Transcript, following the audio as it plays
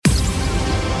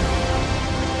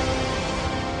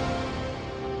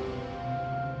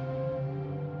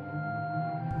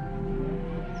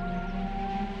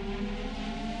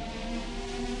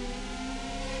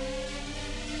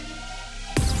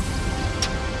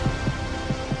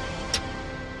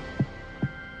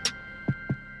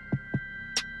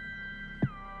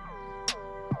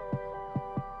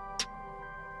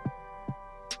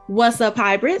What's up,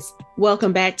 hybrids?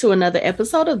 Welcome back to another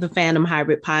episode of the Fandom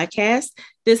Hybrid Podcast.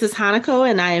 This is Hanako,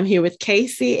 and I am here with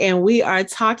Casey, and we are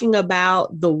talking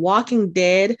about The Walking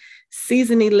Dead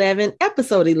Season 11,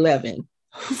 Episode 11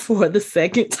 for the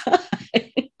second time.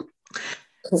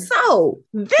 So,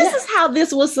 this is how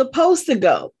this was supposed to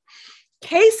go.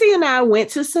 Casey and I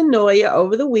went to Sonoya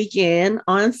over the weekend.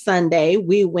 On Sunday,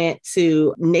 we went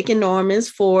to Nick and Norman's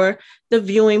for the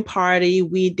viewing party.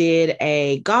 We did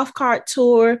a golf cart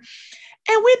tour,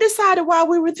 and we decided while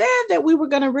we were there that we were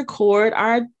going to record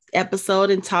our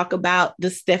episode and talk about the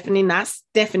Stephanie, not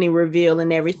Stephanie reveal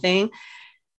and everything.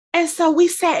 And so we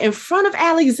sat in front of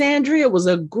Alexandria. It was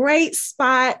a great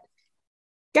spot.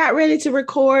 Got ready to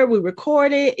record. We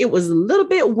recorded. It was a little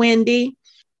bit windy.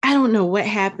 I don't know what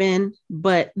happened,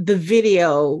 but the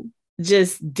video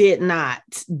just did not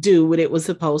do what it was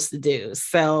supposed to do.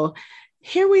 So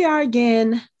here we are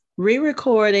again,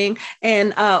 re-recording,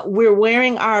 and we're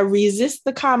wearing our Resist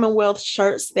the Commonwealth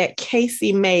shirts that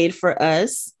Casey made for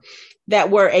us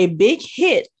that were a big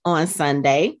hit on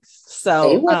Sunday.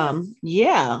 So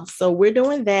so we're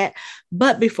doing that.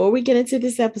 But before we get into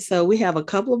this episode, we have a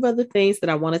couple of other things that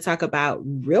I want to talk about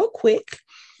real quick,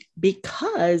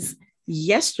 because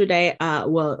yesterday,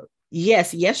 was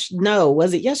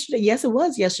it yesterday? Yes, it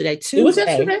was yesterday.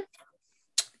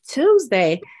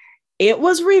 Tuesday, it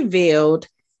was revealed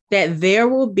that there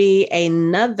will be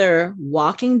another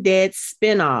Walking Dead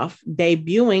spinoff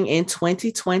debuting in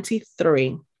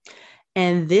 2023.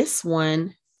 And this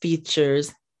one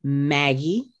features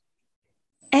Maggie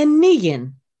and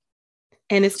Negan.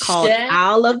 And it's called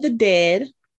Isle of the Dead.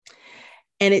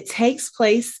 And it takes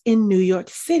place in New York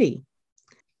City.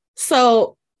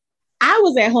 So I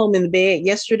was at home in the bed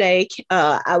yesterday.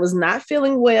 I was not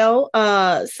feeling well.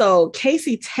 So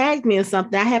Casey tagged me in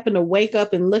something. I happened to wake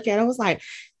up and look at it. I was like,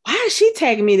 why is she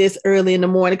tagging me this early in the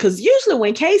morning? Because usually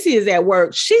when Casey is at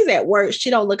work, she's at work. She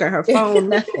don't look at her phone,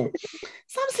 nothing.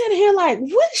 So I'm sitting here like,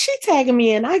 what is she tagging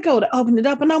me in? I go to open it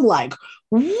up and I'm like,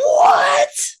 what?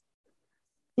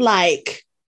 Like.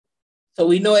 So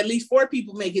we know at least 4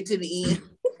 people make it to the end.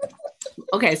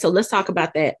 Okay, so let's talk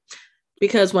about that.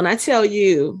 Because when I tell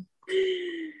you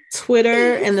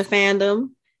Twitter and the fandom,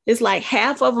 it's like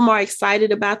half of them are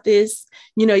excited about this.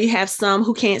 You know, you have some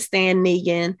who can't stand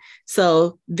Negan,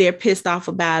 so they're pissed off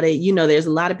about it. You know, there's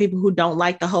a lot of people who don't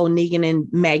like the whole Negan and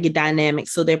Maggie dynamic,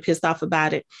 so they're pissed off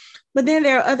about it. But then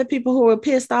there are other people who are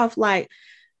pissed off like,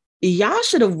 y'all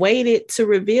should have waited to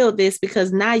reveal this,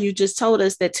 because now you just told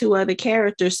us that 2 other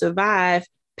characters survived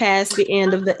past the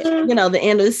end of the end of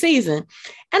the season.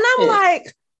 And I'm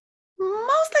like,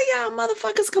 most of y'all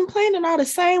motherfuckers complaining are the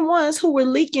same ones who were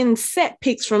leaking set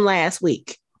pics from last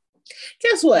week.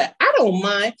 Guess what? I don't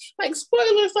mind. Like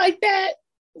spoilers like that.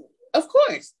 Of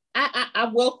course. I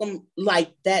welcome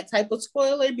like that type of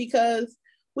spoiler, because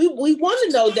we want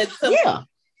to know that Let me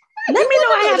know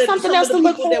I have something else to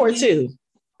look forward to.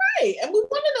 Right. And we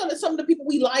want to know that some of the people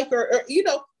we like or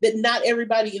that not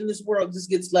everybody in this world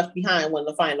just gets left behind when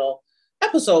the final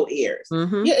episode airs.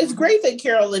 Mm-hmm. Yeah, it's great that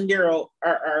Carol and Daryl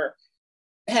are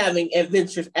having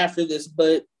adventures after this,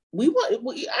 but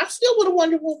I still would have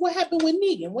wondered, well, what happened with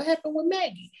Negan? What happened with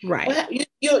Maggie? Right.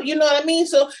 You know what I mean?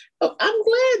 So I'm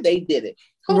glad they did it.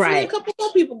 Hopefully a couple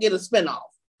more people get a spinoff.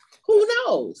 Who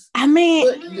knows? I mean,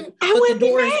 I wouldn't the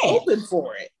door be mad. Is open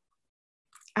for it.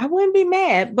 I wouldn't be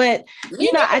mad, but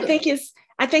I think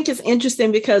it's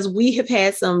interesting, because we have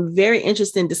had some very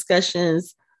interesting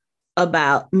discussions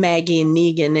about Maggie and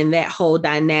Negan and that whole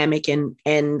dynamic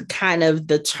and kind of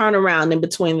the turnaround in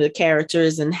between the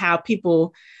characters and how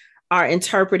people are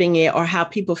interpreting it or how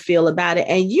people feel about it.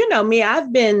 And you know me,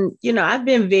 I've been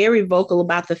very vocal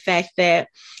about the fact that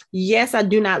yes, I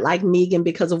do not like Negan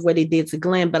because of what he did to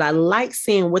Glenn, but I like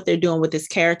seeing what they're doing with his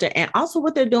character and also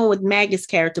what they're doing with Maggie's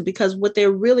character, because what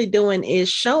they're really doing is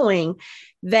showing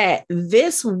that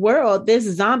this world, this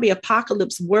zombie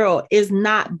apocalypse world, is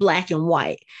not black and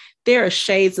white. There are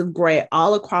shades of gray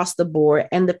all across the board.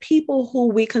 And the people who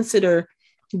we consider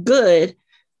good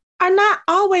are not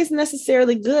always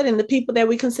necessarily good. And the people that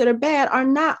we consider bad are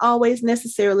not always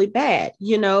necessarily bad.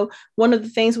 You know, one of the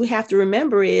things we have to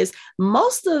remember is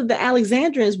most of the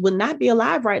Alexandrians would not be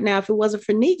alive right now if it wasn't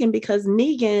for Negan, because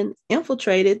Negan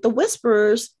infiltrated the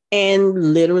Whisperers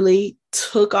and literally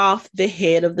took off the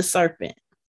head of the serpent.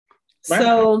 Right.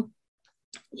 So,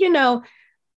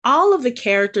 all of the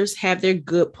characters have their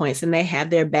good points and they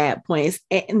have their bad points.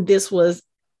 And this was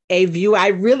a view I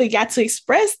really got to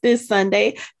express this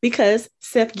Sunday, because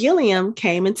Seth Gilliam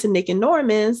came into Nick and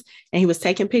Norman's and he was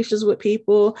taking pictures with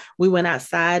people. We went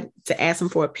outside to ask him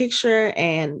for a picture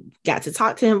and got to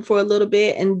talk to him for a little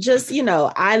bit. And just,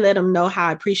 I let him know how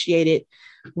I appreciated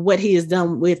what he has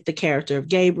done with the character of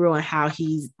Gabriel and how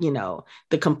he's,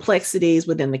 the complexities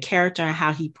within the character and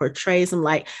how he portrays him.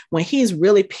 Like when he's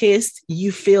really pissed,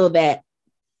 you feel that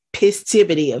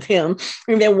pissivity of him.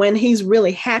 And then when he's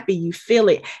really happy, you feel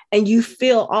it, and you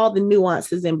feel all the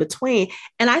nuances in between.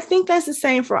 And I think that's the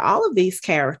same for all of these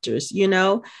characters,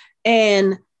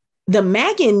 and the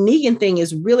Maggie and Negan thing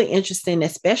is really interesting,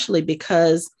 especially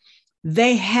because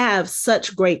they have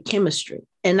such great chemistry.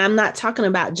 And I'm not talking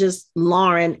about just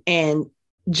Lauren and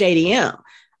JDM.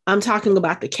 I'm talking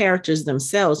about the characters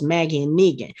themselves, Maggie and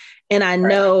Negan. And I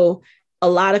know a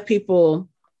lot of people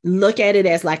look at it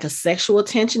as like a sexual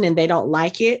tension and they don't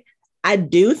like it. I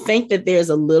do think that there's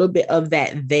a little bit of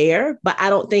that there, but I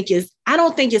don't think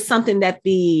it's something that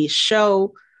the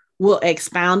show will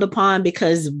expound upon,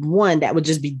 because one, that would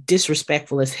just be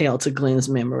disrespectful as hell to Glenn's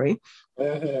memory.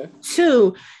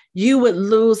 Two, you would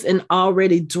lose an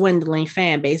already dwindling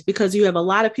fan base, because you have a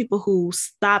lot of people who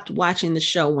stopped watching the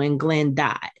show when Glenn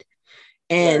died.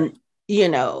 And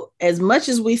as much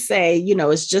as we say,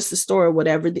 it's just a story or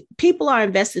whatever, people are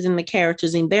invested in the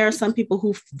characters. And there are some people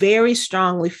who very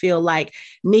strongly feel like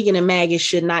Negan and Maggie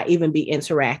should not even be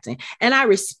interacting. And I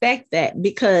respect that,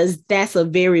 because that's a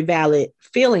very valid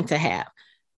feeling to have.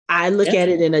 I look at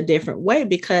it in a different way,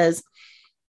 because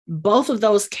both of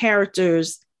those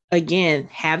characters, again,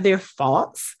 have their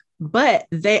faults, but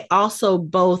they also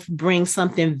both bring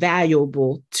something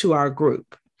valuable to our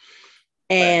group.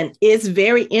 And it's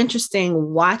very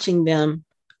interesting watching them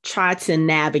try to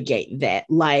navigate that.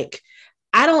 Like,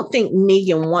 I don't think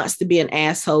Negan wants to be an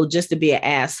asshole just to be an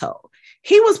asshole.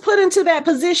 He was put into that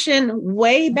position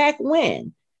way back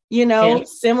when,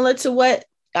 similar to what,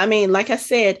 like I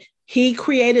said, he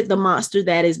created the monster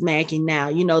that is Maggie now.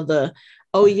 You're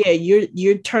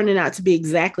turning out to be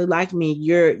exactly like me.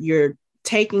 You're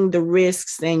taking the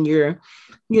risks, and you're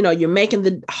making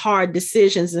the hard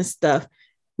decisions and stuff.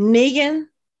 Negan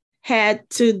had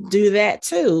to do that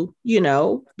too,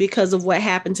 because of what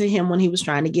happened to him when he was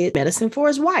trying to get medicine for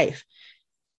his wife.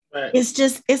 Right.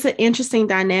 It's an interesting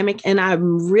dynamic, and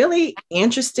I'm really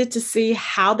interested to see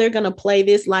how they're going to play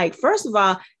this. Like, first of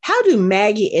all, how do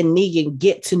Maggie and Negan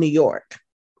get to New York?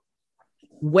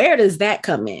 Where does that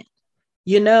come in?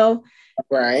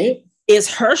 Right.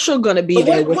 Is Herschel going to be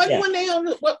there with them? When they on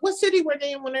what city were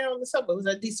they in when they're on the subway? Was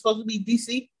that supposed to be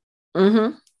DC?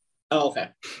 Mm-hmm. Oh, okay.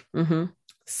 Mm-hmm.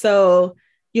 So,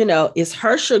 is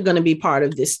Herschel going to be part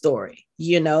of this story?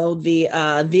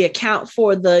 The account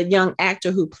for the young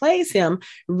actor who plays him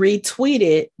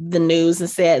retweeted the news and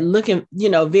said, looking,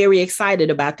 very excited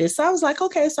about this. So I was like,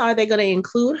 okay, so are they going to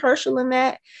include Herschel in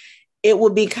that? It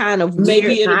would be kind of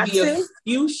maybe it'll be a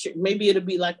future. Maybe it'll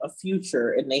be like a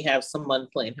future, and they have someone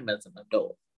playing him as an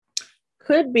adult.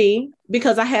 Could be,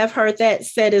 because I have heard that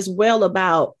said as well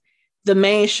about the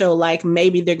main show. Like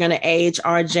maybe they're going to age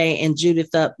RJ and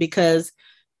Judith up, because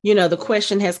the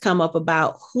question has come up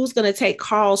about who's going to take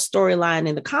Carl's storyline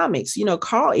in the comics.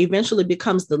 Carl eventually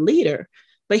becomes the leader,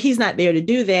 but he's not there to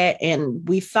do that. And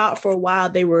we thought for a while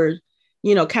they were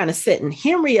kind of setting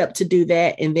Henry up to do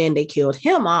that, and then they killed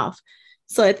him off.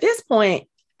 So at this point,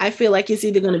 I feel like it's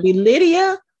either going to be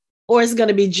Lydia or it's going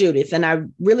to be Judith. And I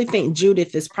really think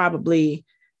Judith is probably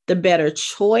the better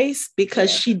choice, because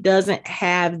she doesn't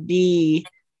have the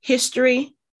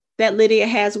history that Lydia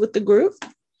has with the group.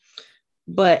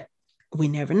 But we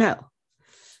never know.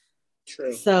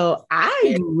 True. So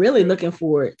I'm really looking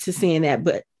forward to seeing that.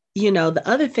 But, the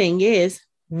other thing is,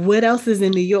 what else is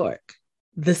in New York?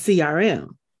 The CRM.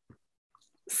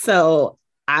 So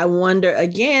I wonder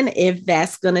again if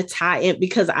that's going to tie in,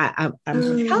 because I'm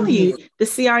telling you, the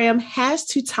CRM has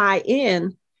to tie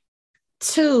in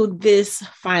to this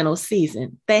final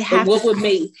season. They have. But what would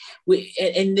make,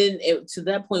 and then to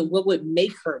that point, what would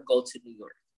make her go to New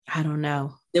York? I don't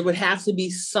know. There would have to be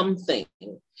something.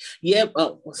 Yeah.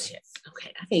 Oh, well, shit.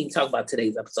 Okay, I can't even talk about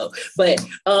today's episode, but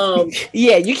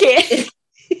yeah, you can't.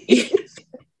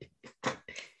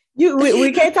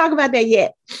 We can't talk about that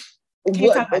yet.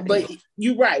 But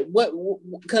you're right.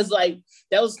 Because like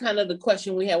that was kind of the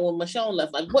question we had when Michonne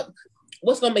left. Like,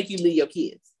 what's gonna make you leave your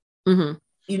kids? Mm-hmm.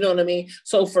 You know what I mean?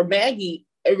 So for Maggie,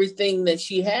 everything that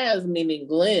she has, meaning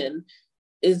Glenn,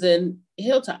 is in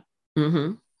Hilltop.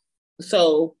 Mm-hmm.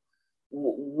 So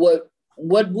what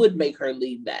would make her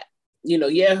leave that?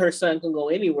 Her son can go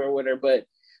anywhere with her, but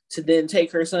to then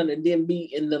take her son and then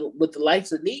be with the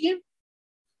likes of Negan,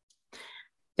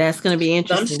 that's going to be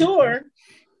interesting. I'm sure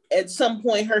at some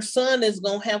point her son is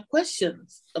going to have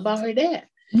questions about her dad.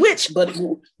 But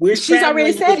she's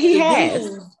already said he has.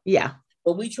 Dude, yeah.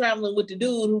 But we traveling with the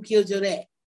dude who killed your dad.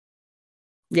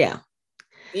 Yeah.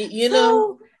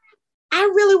 So, I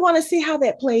really want to see how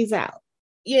that plays out.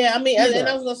 Yeah, I mean, and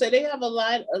I was gonna say they have a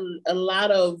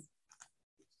lot of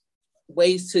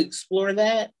ways to explore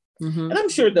that, and I'm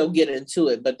sure they'll get into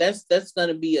it. But that's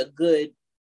gonna be a good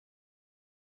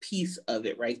piece of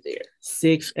it right there.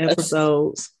 6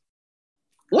 episodes.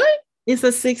 What? It's a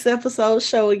 6-episode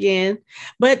show again,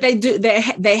 but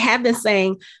they have been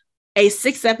saying a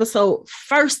 6-episode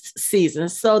first season,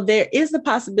 so there is the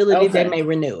possibility they may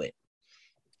renew it.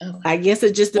 Okay. I guess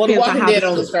it just depends on how. The Walking Dead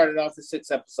only started off with 6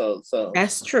 episodes, so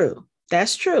that's true.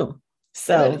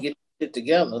 So get it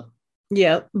together.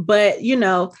 Yeah, but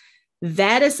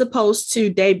that is supposed to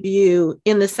debut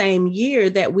in the same year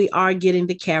that we are getting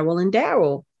the Carol and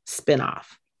Daryl spinoff.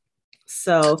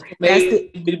 So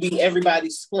maybe to be everybody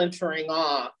splintering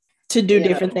off to do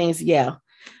different things. Yeah.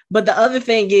 But the other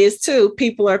thing is too,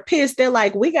 people are pissed. They're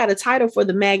like, we got a title for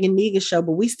the Mag and Negan show,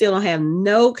 but we still don't have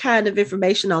no kind of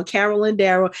information on Carol and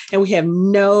Daryl, and we have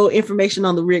no information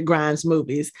on the Rick Grimes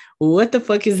movies. What the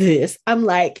fuck is this? I'm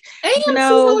like, AMC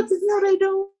know what the hell they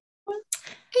do.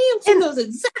 AMC knows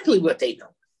exactly what they do.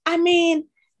 I mean,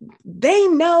 they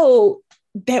know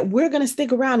that we're going to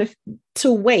stick around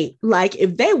to wait. Like,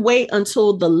 if they wait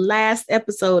until the last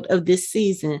episode of this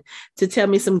season to tell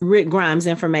me some Rick Grimes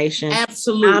information,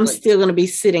 absolutely, I'm still going to be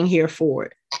sitting here for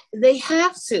it. They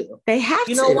have to.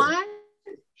 You know why?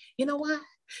 You know why?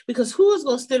 Because who is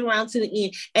going to stick around to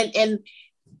the end? And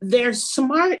they're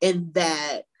smart in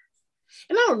that.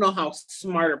 And I don't know how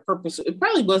smart or purposeful. It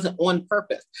probably wasn't on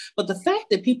purpose. But the fact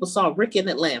that people saw Rick in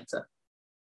Atlanta.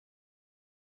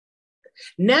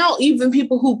 Now, even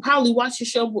people who probably watched the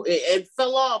show and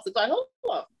fell off, it's like,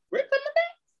 oh, Rick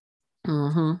coming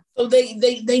back. So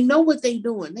they know what they're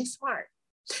doing. They smart.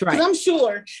 Right. I'm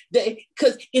sure that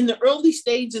because in the early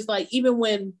stages, like even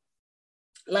when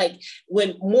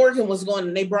Morgan was going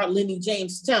and they brought Lenny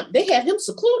James to town, they had him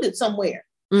secluded somewhere.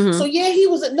 So yeah,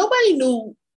 nobody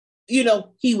knew,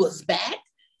 he was back.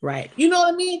 Right. You know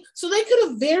what I mean? So they could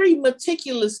have very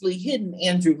meticulously hidden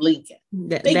Andrew Lincoln.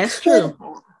 That's true.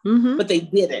 But they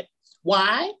didn't.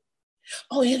 Why?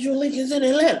 Oh, Andrew Lincoln's in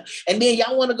Atlanta. And then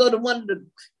y'all want to go to one of the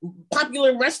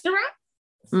popular restaurants?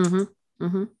 Come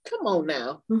on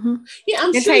now. Yeah,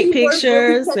 I'm sure take you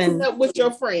pictures were and up with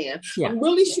your friend. Yeah. I'm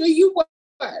really sure you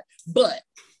were. But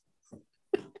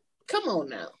come on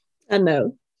now. I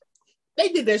know. They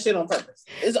did that shit on purpose.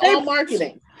 It's all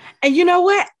marketing. And you know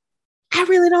what? I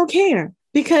really don't care.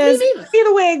 Because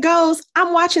either way it goes,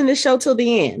 I'm watching this show till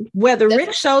the end, whether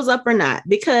Rick shows up or not.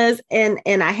 Because, and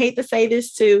I hate to say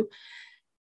this too,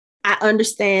 I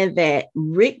understand that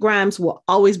Rick Grimes will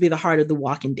always be the heart of The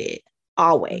Walking Dead,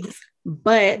 always.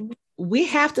 But we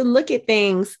have to look at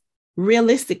things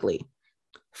realistically.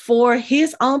 For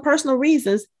his own personal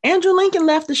reasons, Andrew Lincoln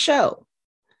left the show,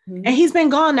 and he's been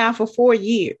gone now for 4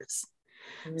 years.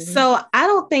 So I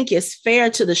don't think it's fair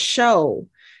to the show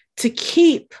to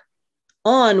keep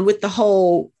on with the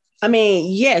whole,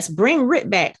 yes, bring Rick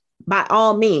back by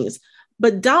all means,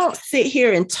 but don't sit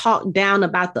here and talk down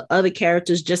about the other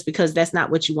characters just because that's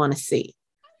not what you want to see.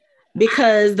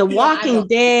 Because The Walking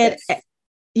Dead,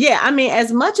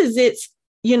 as much as it's,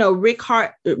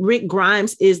 Rick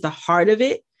Grimes is the heart of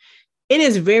it, it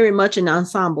is very much an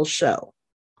ensemble show.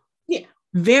 Yeah.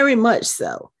 Very much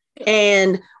so.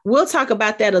 And we'll talk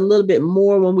about that a little bit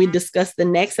more when we discuss the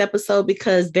next episode,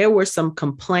 because there were some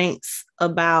complaints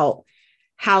about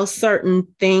how certain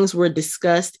things were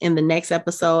discussed in the next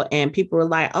episode. And people were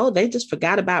like, oh, they just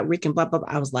forgot about Rick and blah, blah, blah.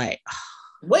 I was like, oh.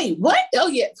 Wait, what? Oh,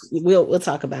 yeah. We'll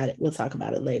talk about it. We'll talk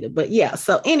about it later. But yeah.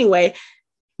 So anyway,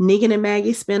 Negan and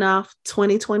Maggie spinoff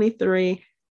 2023.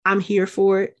 I'm here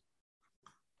for it.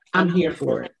 I'm here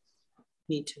for it.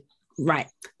 Me too. Right.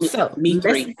 So me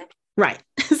too. Right.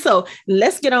 So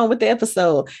let's get on with the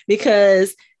episode,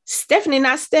 because Stephanie,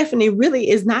 not Stephanie, really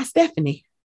is not Stephanie.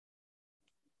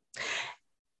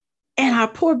 And our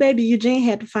poor baby Eugene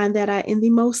had to find that out in the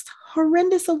most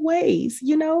horrendous of ways.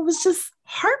 It was just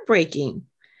heartbreaking.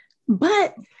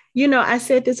 But, I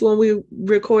said this when we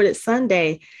recorded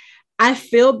Sunday. I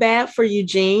feel bad for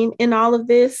Eugene in all of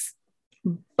this,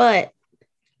 but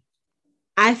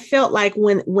I felt like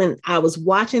when I was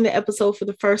watching the episode for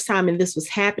the first time and this was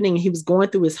happening and he was going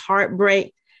through his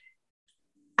heartbreak,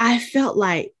 I felt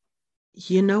like,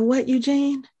 you know what,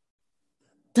 Eugene?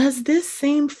 Does this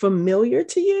seem familiar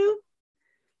to you?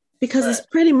 Because it's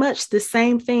pretty much the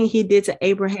same thing he did to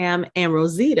Abraham and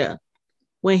Rosita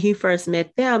when he first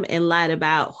met them and lied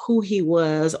about who he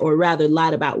was, or rather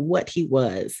lied about what he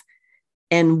was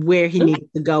and where he needed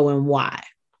to go and why.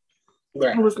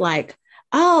 Right. I was like,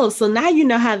 oh, so now you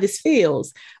know how this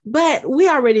feels. But we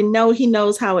already know he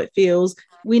knows how it feels.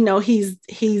 We know he's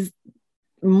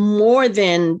more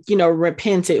than,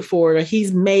 repented for it.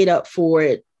 He's made up for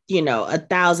it,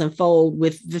 1,000-fold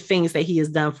with the things that he has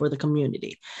done for the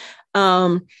community.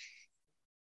 But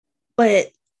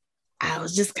I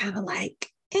was just kind of like,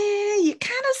 you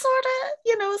kind of sort of,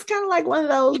 it's kind of like one of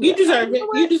those. You deserve it.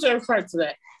 You deserve parts of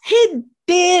that. He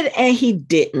did and he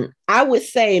didn't. I would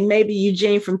say maybe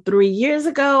Eugene from 3 years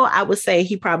ago, I would say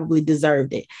he probably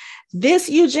deserved it. This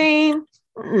Eugene,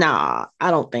 nah,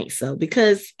 I don't think so,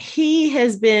 because he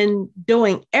has been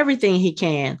doing everything he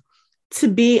can to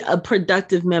be a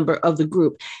productive member of the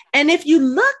group. And if you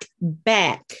look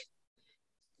back,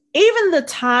 even the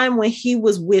time when he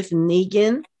was with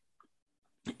Negan,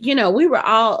 we were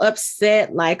all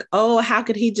upset, like, oh, how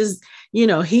could he just,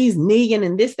 he's Negan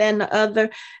and this, that, and the other.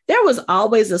 There was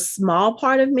always a small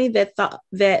part of me that thought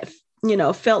that,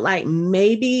 felt like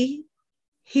maybe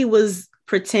he was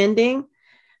pretending,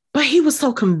 but he was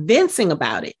so convincing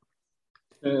about it.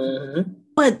 Mm-hmm.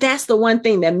 But that's the one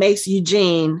thing that makes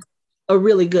Eugene a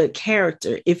really good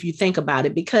character, if you think about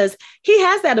it, because he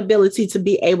has that ability to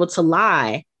be able to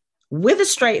lie with a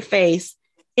straight face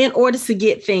in order to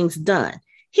get things done.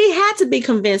 He had to be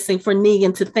convincing for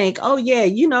Negan to think, oh yeah,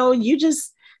 you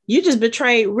just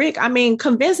betrayed Rick. I mean,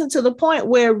 convincing to the point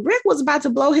where Rick was about to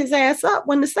blow his ass up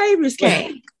when the Saviors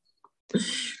came.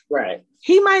 Right.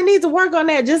 He might need to work on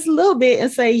that just a little bit and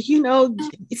say,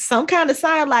 some kind of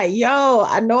sign like, yo,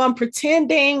 I know I'm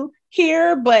pretending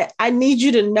here, but I need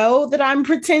you to know that I'm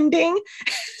pretending.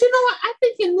 You know what? I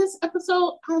think in this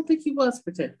episode, I don't think he was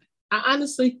pretending. I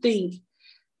honestly think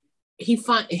he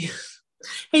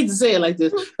hate to say it like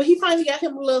this, but he finally got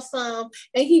him a little something,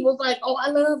 and he was like, "Oh, I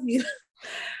love you."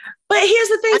 But here's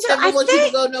the thing: I never want you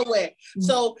to go nowhere.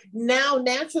 So now,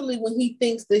 naturally, when he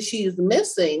thinks that she is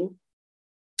missing,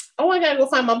 I gotta go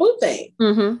find my boo thing.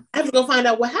 Mm-hmm. I have to go find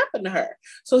out what happened to her.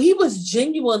 So he was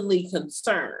genuinely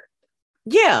concerned.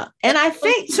 Yeah, and I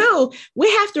think too,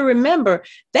 we have to remember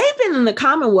they've been in the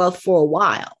Commonwealth for a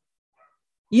while.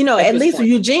 At least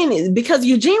Eugene, because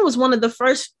Eugene was one of the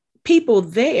first people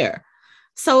there.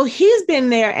 So he's been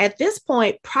there at this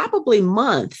point, probably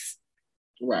months.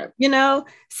 Right.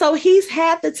 So he's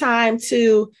had the time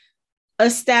to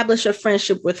establish a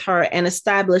friendship with her and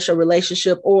establish a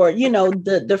relationship, or,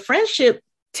 the friendship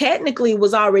technically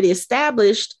was already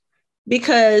established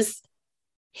because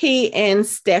he and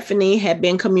Stephanie had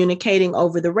been communicating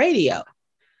over the radio.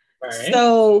 Right.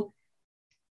 So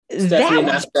Stephanie,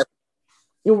 that was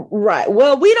right.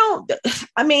 Well,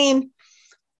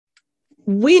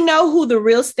 we know who the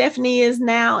real Stephanie is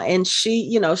now. And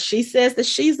she says that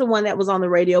she's the one that was on the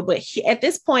radio, but at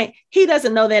this point, he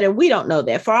doesn't know that. And we don't know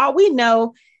that. For all we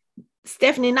know,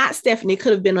 Stephanie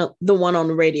could have been the one on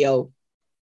the radio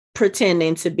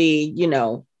pretending to be,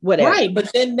 whatever. Right.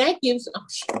 But then that gives,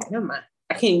 never mind.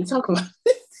 I can't even talk about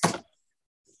this.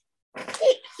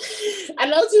 I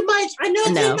know too much.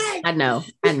 I know.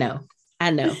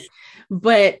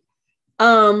 But,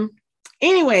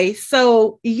 anyway,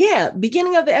 so yeah,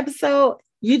 beginning of the episode,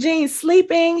 Eugene's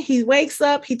sleeping. He wakes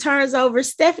up. He turns over.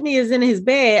 Stephanie is in his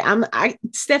bed.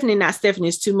 Stephanie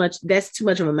is too much. That's too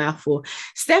much of a mouthful.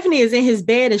 Stephanie is in his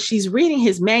bed and she's reading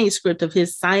his manuscript of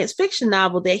his science fiction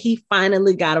novel that he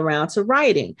finally got around to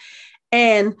writing.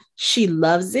 And she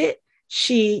loves it.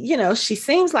 She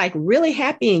seems like really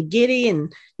happy and giddy,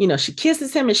 and, she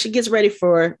kisses him and she gets ready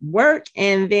for work.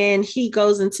 And then he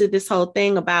goes into this whole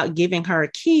thing about giving her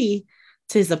a key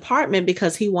to his apartment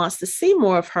because he wants to see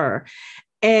more of her.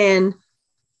 And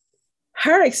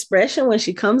her expression when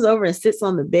she comes over and sits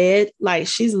on the bed, like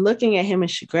she's looking at him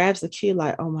and she grabs the key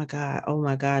like, oh my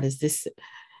God, is this?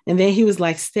 And then he was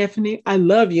like, Stephanie, I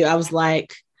love you. I was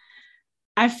like,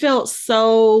 I felt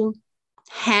so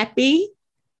happy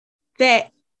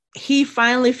that he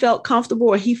finally felt comfortable,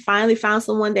 or he finally found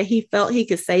someone that he felt he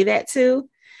could say that to.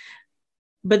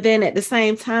 But then at the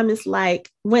same time, it's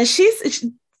like when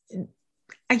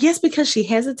I guess because she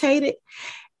hesitated,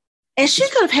 and she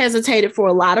could have hesitated for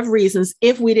a lot of reasons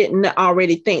if we didn't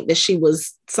already think that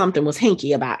something was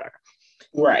hinky about her.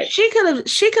 Right. She could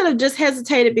have just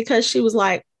hesitated because she was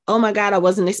like, oh my God, I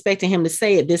wasn't expecting him to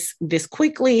say it this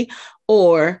quickly.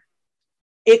 Or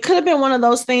it could have been one of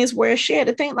those things where she had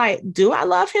to think like, do I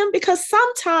love him? Because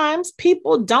sometimes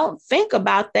people don't think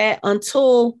about that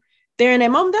until they're in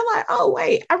that moment. They're like, oh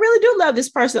wait, I really do love this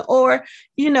person. Or,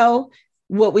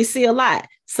 what we see a lot,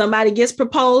 somebody gets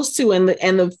proposed to and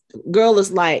the girl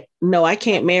is like, no, I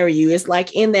can't marry you. It's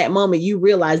like in that moment, you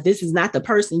realize this is not the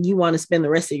person you want to spend the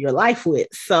rest of your life with.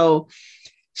 So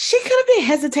she could have been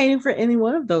hesitating for any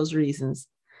one of those reasons.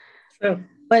 True.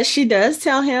 But she does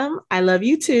tell him, I love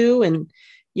you too. And,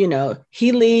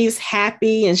 he leaves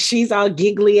happy and she's all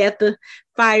giggly at the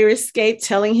fire escape,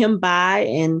 telling him bye.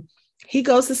 And he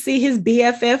goes to see his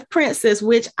BFF Princess,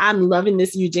 which I'm loving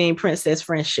this Eugene Princess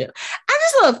friendship. I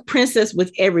just love Princess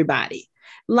with everybody.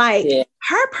 Like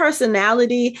her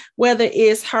personality, whether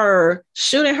it's her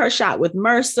shooting her shot with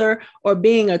Mercer or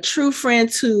being a true friend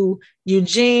to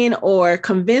Eugene or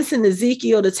convincing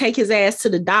Ezekiel to take his ass to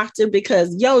the doctor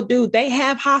because, yo, dude, they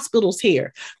have hospitals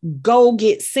here. Go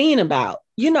get seen about.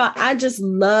 I just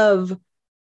love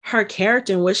her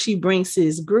character and what she brings to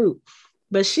his group.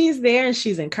 But she's there and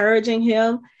she's encouraging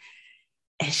him.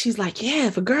 And she's like, yeah,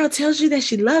 if a girl tells you that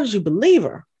she loves you, believe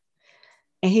her.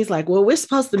 And he's like, well, we're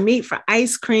supposed to meet for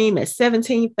ice cream at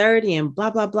 17:30 and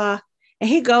blah, blah, blah. And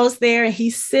he goes there and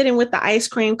he's sitting with the ice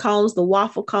cream cones, the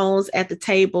waffle cones at the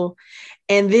table.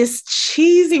 And this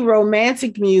cheesy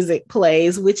romantic music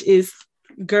plays, which is,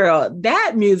 girl,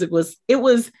 that music was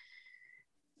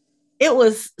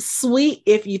sweet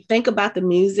if you think about the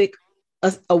music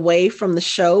away from the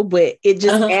show, but it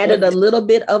just added a little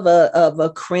bit of a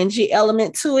cringy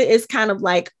element to it. It's kind of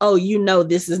like, oh,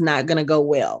 this is not going to go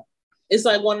well. It's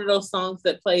like one of those songs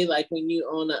that play like when you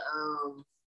on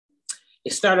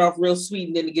it start off real sweet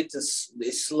and then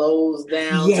it slows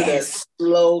down to that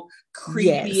slow,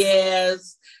 creepy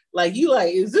ass. Like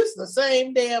is this the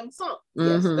same damn song?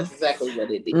 Yes, that's exactly what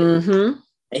it did. And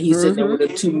he's sitting there with a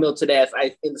 2 melted ass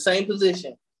ice in the same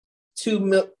position. 2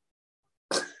 milk.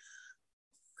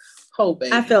 Oh,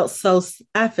 baby. I felt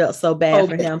so bad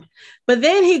for him. But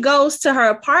then he goes to her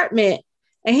apartment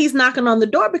and he's knocking on the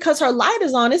door because her light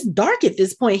is on. It's dark at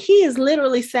this point. He has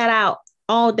literally sat out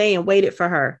all day and waited for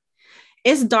her.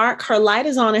 It's dark. Her light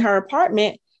is on in her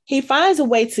apartment. He finds a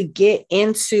way to get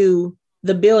into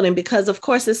the building because, of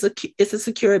course, it's a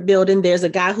secured building. There's a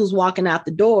guy who's walking out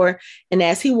the door. And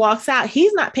as he walks out,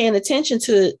 he's not paying attention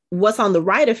to what's on the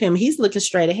right of him. He's looking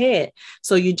straight ahead.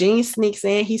 So Eugene sneaks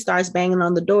in. He starts banging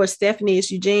on the door. Stephanie,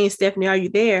 it's Eugene. Stephanie, are you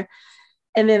there?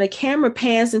 And then the camera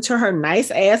pans into her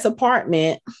nice ass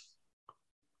apartment.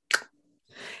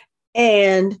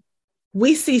 And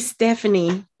we see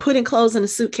Stephanie putting clothes in a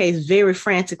suitcase very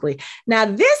frantically. Now,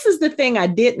 this is the thing I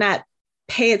did not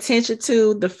pay attention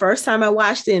to the first time I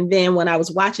watched it. And then when I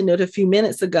was watching it a few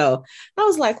minutes ago, I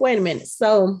was like, wait a minute.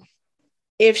 So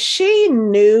if she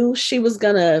knew she was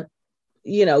going to,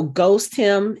 ghost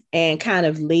him and kind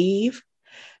of leave,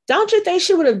 don't you think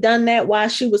she would have done that while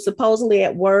she was supposedly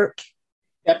at work?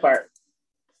 That part.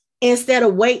 Instead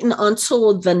of waiting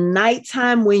until the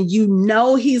nighttime when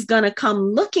he's going to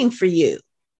come looking for you.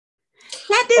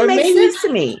 That didn't make sense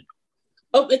to me.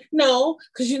 Oh, no,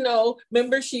 because,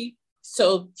 remember she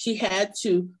had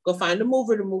to go find a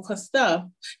mover to move her stuff.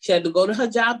 She had to go to her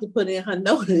job to put in her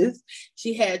notice.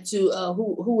 She had to,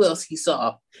 who else he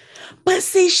saw? But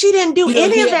see, she didn't do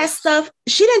any of that stuff.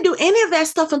 She didn't do any of that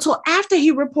stuff until after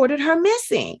he reported her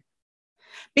missing.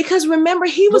 Because remember,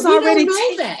 he was already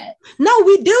know that. No,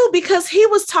 we do, because he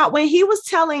was taught when he was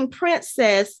telling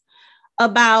Princess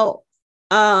about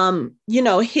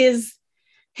his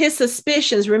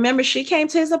suspicions. Remember, she came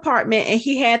to his apartment and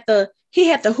he had the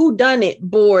whodunit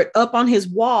board up on his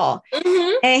wall.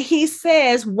 Mm-hmm. And he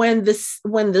says when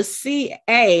the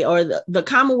CA or the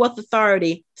Commonwealth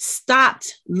Authority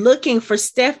stopped looking for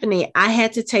Stephanie, I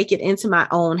had to take it into my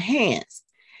own hands.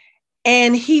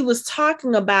 And he was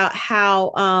talking about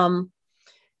how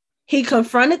he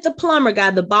confronted the plumber guy,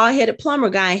 the bald-headed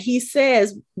plumber guy. And he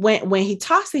says, when he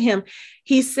talks to him,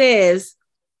 he says,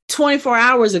 24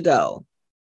 hours ago,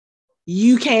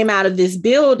 you came out of this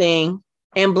building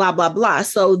and blah, blah, blah.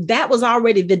 So that was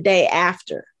already the day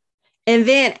after. And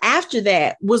then after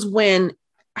that was when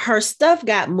her stuff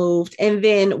got moved. And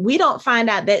then we don't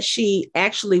find out that she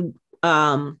actually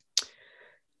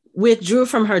withdrew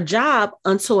from her job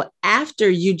until after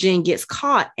Eugene gets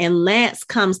caught and Lance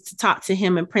comes to talk to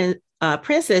him and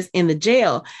Princess in the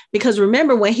jail. Because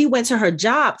remember, when he went to her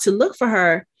job to look for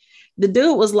her, the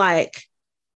dude was like,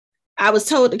 I was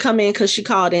told to come in because she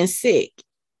called in sick.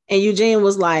 And Eugene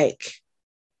was like,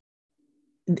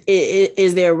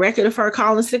 is there a record of her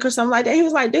calling sick or something like that? He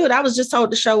was like, dude, I was just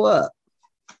told to show up.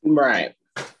 Right.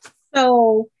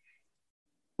 So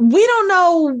we don't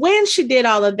know when she did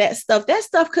all of that stuff. That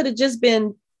stuff could have just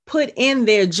been put in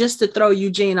there just to throw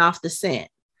Eugene off the scent.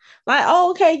 Like,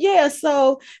 oh, okay, yeah.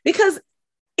 So, because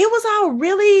it was all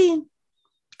really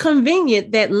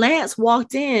convenient that Lance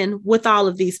walked in with all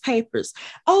of these papers.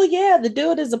 Oh, yeah, the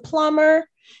dude is a plumber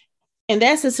and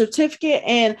that's a certificate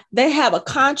and they have a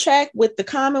contract with the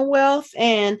Commonwealth.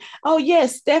 And, oh,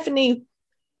 yes, Stephanie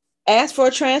asked for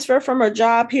a transfer from her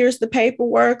job. Here's the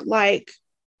paperwork. Like,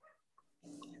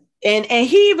 And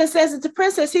he even says it to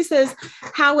Princess. He says,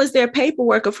 how is there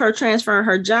paperwork of her transferring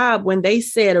her job when they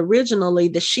said originally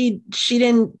that she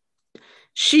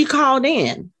called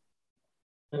in?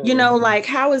 You know, like,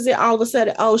 how is it all of a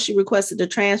sudden, oh, she requested the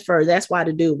transfer, that's why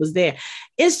the dude was there?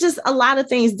 It's just a lot of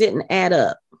things didn't add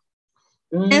up.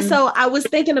 And so I was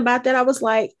thinking about that. I was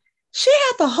like, she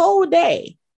had the whole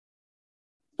day,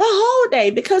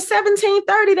 because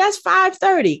 17:30, that's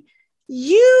 5:30.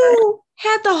 You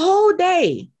had the whole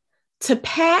day to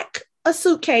pack a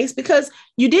suitcase, because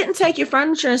you didn't take your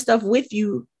furniture and stuff with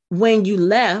you when you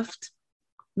left,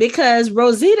 because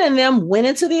Rosita and them went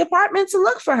into the apartment to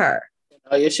look for her.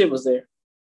 Oh, your shit was there.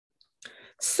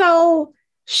 So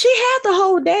she had the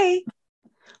whole day.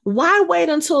 Why wait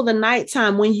until the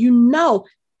nighttime when you know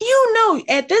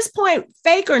at this point,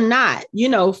 fake or not,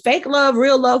 fake love,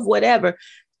 real love, whatever,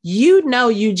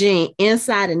 Eugene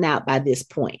inside and out by this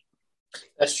point.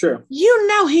 That's true.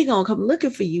 He gonna come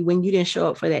looking for you when you didn't show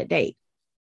up for that date.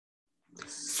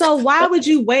 So why would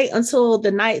you wait until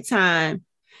the nighttime?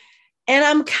 And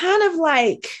I'm kind of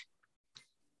like,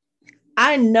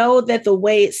 I know that the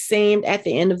way it seemed at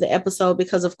the end of the episode,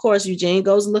 because of course Eugene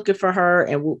goes looking for her,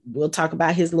 and we'll talk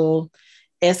about his little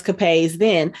escapades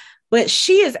then. But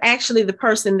she is actually the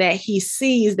person that he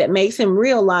sees that makes him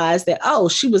realize that, oh,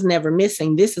 she was never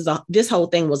missing. This whole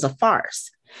thing was a farce,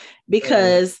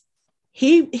 because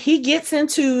he gets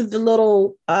into the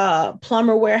little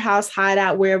plumber warehouse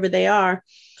hideout, wherever they are,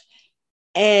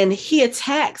 and he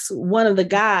attacks one of the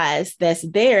guys that's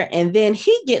there. And then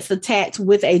he gets attacked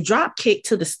with a drop kick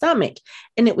to the stomach.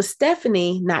 And it was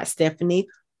Stephanie, not Stephanie,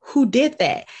 who did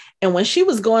that. And when she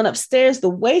was going upstairs, the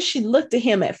way she looked at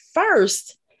him at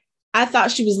first, I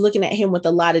thought she was looking at him with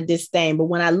a lot of disdain. But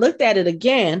when I looked at it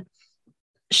again,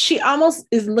 she almost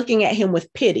is looking at him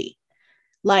with pity.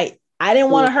 Like, I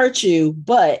didn't want to hurt you,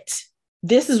 but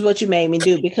this is what you made me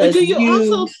do, because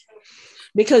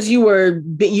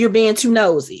you're being too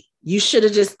nosy. You should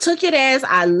have just took it as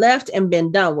I left and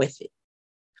been done with it.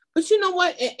 But you know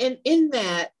what? And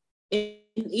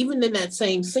even in that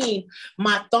same scene,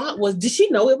 my thought was, did she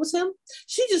know it was him?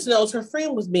 She just knows her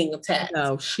friend was being attacked.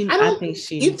 No, I think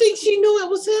she. You think she knew it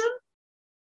was him?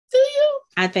 Do you?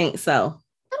 I think so.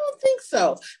 I don't think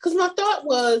so, because my thought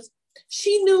was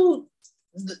she knew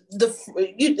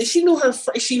she knew her.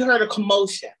 She heard a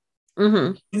commotion.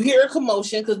 Mm-hmm. You hear a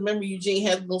commotion, because remember Eugene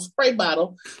has a little spray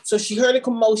bottle, so she heard a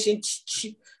commotion,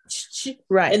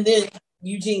 right? And then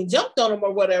Eugene jumped on him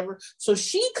or whatever. So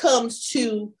she comes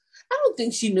to. I don't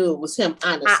think she knew it was him,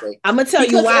 honestly. I'm gonna tell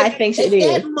you why I think she did.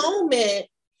 At that moment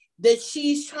that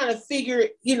she's trying to figure,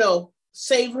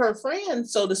 save her friend,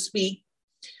 so to speak.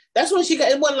 That's when she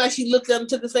got. It wasn't like she looked at him,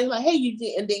 took his face like, "Hey,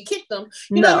 Eugene," and then kicked him.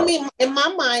 You know what I mean? In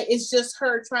my mind, it's just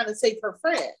her trying to save her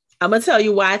friend. I'm going to tell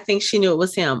you why I think she knew it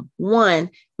was him. One,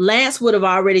 Lance would have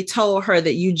already told her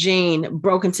that Eugene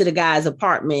broke into the guy's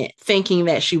apartment thinking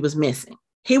that she was missing.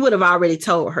 He would have already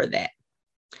told her that.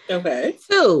 Okay.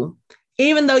 Two,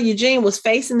 even though Eugene was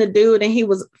facing the dude and he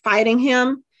was fighting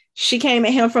him, she came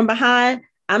at him from behind.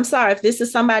 I'm sorry, if this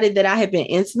is somebody that I have been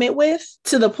intimate with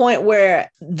to the point where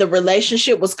the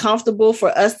relationship was comfortable for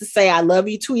us to say I love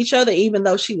you to each other, even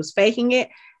though she was faking it,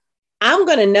 I'm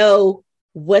going to know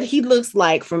what he looks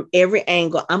like from every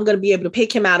angle. I'm going to be able to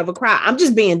pick him out of a crowd. I'm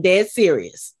just being dead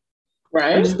serious.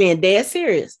 Right. I'm just being dead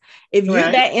serious. If you're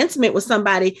that intimate with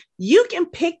somebody, you can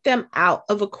pick them out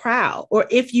of a crowd. Or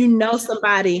if you know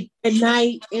somebody at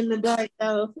night in the dark,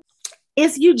 though,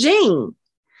 it's Eugene.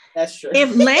 That's true.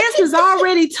 If Lance has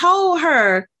already told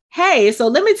her, hey, so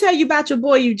let me tell you about your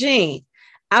boy Eugene.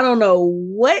 I don't know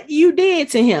what you did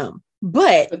to him,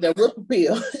 but that whip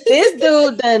appeal. This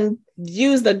dude done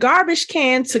used the garbage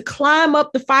can to climb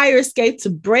up the fire escape to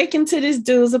break into this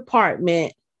dude's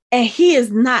apartment. And he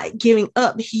is not giving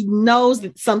up. He knows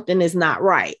that something is not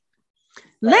right.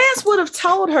 Lance would have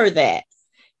told her that.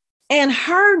 And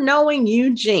her knowing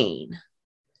Eugene,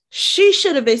 she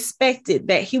should have expected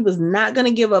that he was not going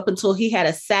to give up until he had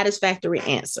a satisfactory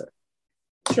answer.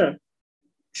 Sure.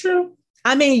 True.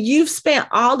 I mean, you've spent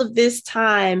all of this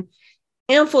time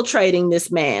infiltrating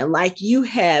this man. Like, you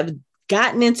have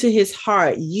gotten into his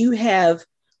heart. You have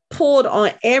pulled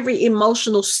on every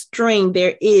emotional string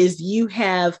there is. You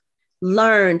have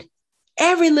learned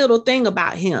every little thing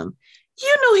about him.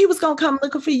 You knew he was going to come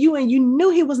looking for you, and you knew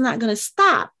he was not going to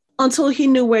stop until he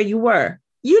knew where you were.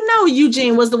 You know,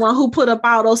 Eugene was the one who put up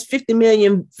all those 50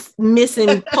 million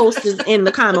missing posters in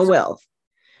the Commonwealth.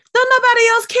 Don't nobody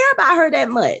else care about her that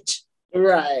much.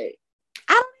 Right.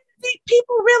 I don't think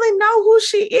people really know who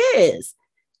she is.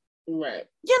 Right.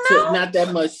 You know, so not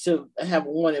that much to have a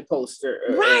wanted poster.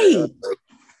 Right.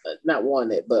 Not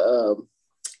wanted, but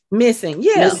Missing.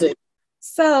 Yeah. Missing.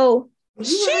 So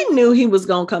she knew he was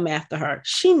going to come after her.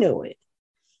 She knew it.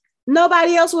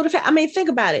 Nobody else would have. I mean, think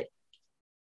about it.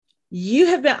 You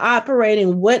have been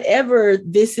operating whatever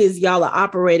this is, y'all are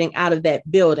operating out of that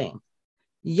building.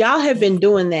 Y'all have been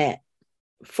doing that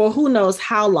for who knows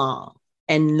how long,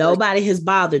 and nobody has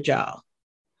bothered y'all.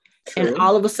 True. And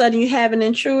all of a sudden you have an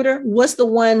intruder. What's the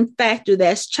one factor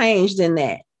that's changed in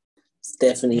that?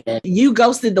 Stephanie. You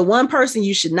ghosted the one person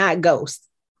you should not ghost,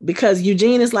 because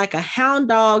Eugene is like a hound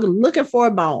dog looking for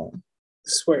a bone.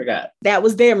 Swear to God. That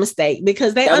was their mistake,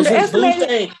 because they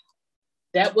underestimated.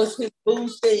 That was his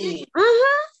boosting.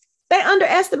 Mm-hmm. They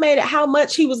underestimated how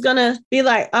much he was going to be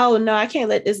like, oh, no, I can't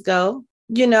let this go.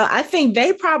 You know, I think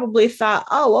they probably thought,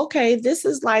 oh, okay, this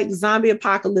is like zombie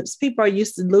apocalypse. People are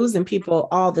used to losing people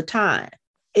all the time.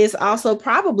 It's also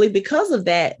probably because of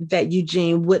that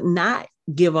Eugene would not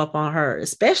give up on her,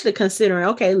 especially considering,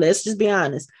 okay, let's just be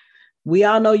honest. We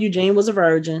all know Eugene was a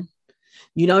virgin.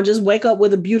 You don't just wake up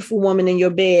with a beautiful woman in your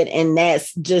bed and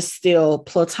that's just still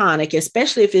platonic,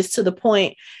 especially if it's to the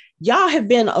point y'all have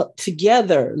been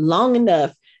together long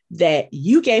enough that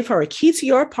you gave her a key to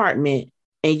your apartment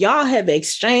and y'all have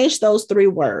exchanged those 3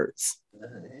 words.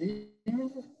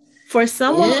 For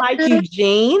someone like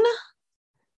Eugene,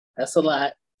 that's a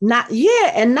lot. Not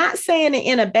saying it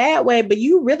in a bad way, but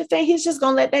you really think he's just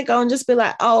gonna let that go and just be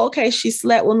like, oh, okay, she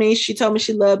slept with me, she told me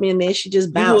she loved me, and then she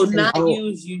just bounced. You will not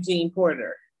use Eugene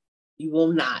Porter. You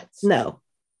will not. No.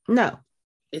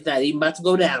 It's not even about to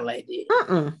go down like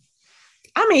that.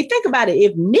 I mean, think about it.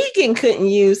 If Negan couldn't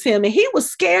use him, and he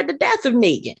was scared to death of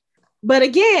Negan. But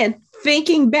again,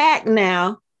 thinking back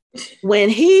now, when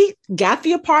he got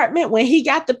the apartment, when he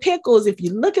got the pickles, if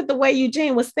you look at the way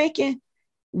Eugene was thinking,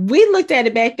 we looked at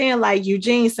it back then like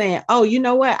Eugene saying, oh, you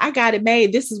know what? I got it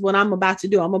made. This is what I'm about to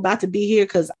do. I'm about to be here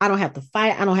because I don't have to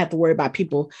fight. I don't have to worry about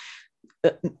people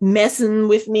messing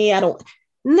with me.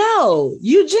 No,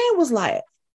 Eugene was like,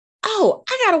 oh,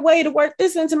 I got a way to work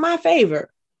this into my favor.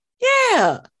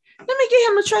 Yeah. Let me get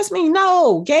him to trust me.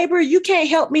 No, Gabriel, you can't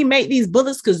help me make these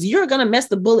bullets because you're going to mess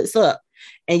the bullets up.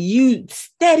 And you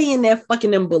steady in there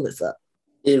fucking them bullets up.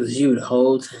 It was you the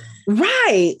whole time.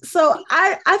 Right. So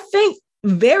I think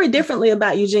very differently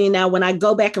about Eugene now. When I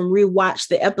go back and rewatch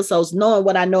the episodes, knowing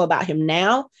what I know about him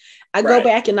now, I go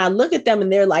back and I look at them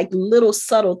and they're like little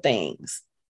subtle things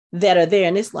that are there.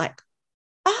 And it's like,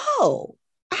 oh,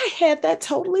 I had that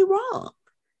totally wrong.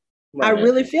 Right. I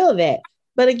really feel that.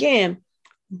 But again,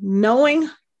 knowing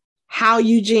how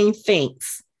Eugene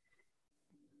thinks,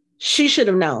 she should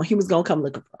have known he was going to come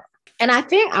looking for her. And I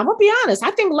think, I'm going to be honest,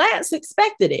 I think Lance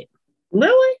expected it.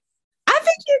 Really? I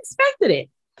think he expected it.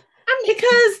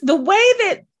 Because the way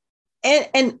that,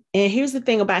 and here's the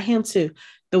thing about him too,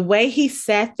 the way he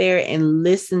sat there and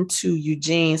listened to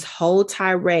Eugene's whole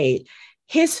tirade,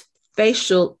 his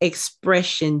facial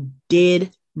expression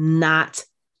did not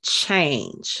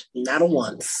change. Not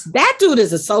once. That dude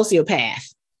is a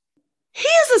sociopath. He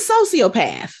is a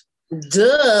sociopath.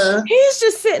 Duh. He's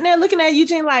just sitting there looking at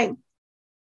Eugene like,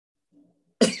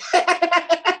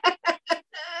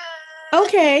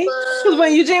 okay. Because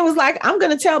when Eugene was like, I'm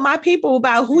going to tell my people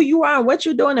about who you are and what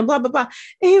you're doing and blah, blah, blah.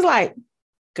 And he's like,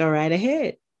 go right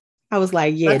ahead. I was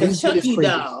like, yeah. Like a Chucky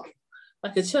doll.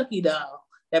 Like a Chucky doll.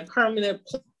 That permanent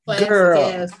plastic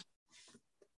ass.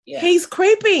 Yeah. He's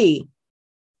creepy.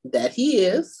 That he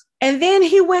is. And then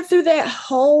he went through that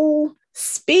whole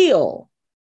spiel.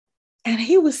 And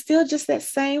he was still just that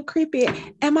same creepy.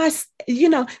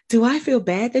 Do I feel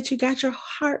bad that you got your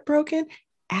heart broken?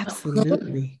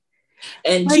 Absolutely.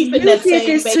 And but you did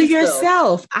this to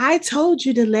yourself. I told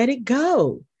you to let it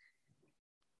go.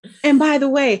 And by the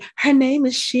way, her name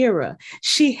is Shira.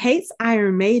 She hates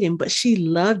Iron Maiden, but she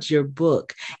loved your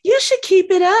book. You should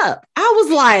keep it up. I was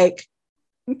like,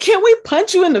 can we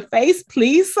punch you in the face,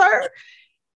 please, sir?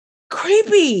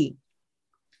 Creepy.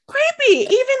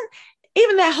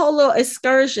 Even that whole little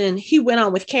excursion he went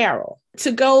on with Carol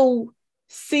to go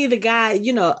see the guy.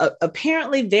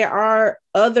 Apparently there are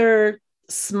other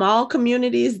small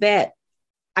communities that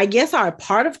I guess are a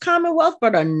part of Commonwealth,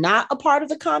 but are not a part of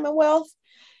the Commonwealth.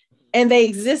 And they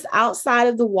exist outside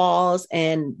of the walls.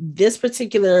 And this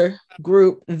particular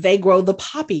group, they grow the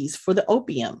poppies for the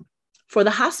opium for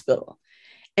the hospital.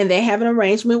 And they have an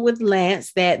arrangement with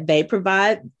Lance that they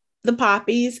provide the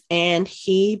poppies and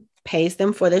he pays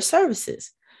them for their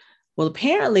services. Well,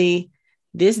 apparently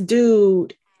this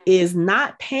dude is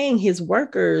not paying his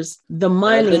workers the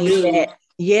money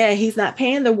he's not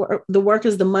paying the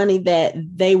workers the money that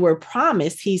they were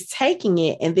promised. He's taking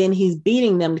it and then he's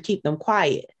beating them to keep them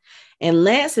quiet. And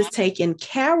Lance has taken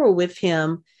Carol with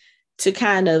him to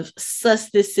kind of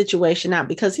suss this situation out,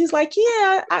 because he's like,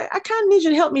 yeah, I kind of need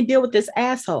you to help me deal with this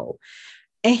asshole.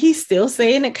 And he's still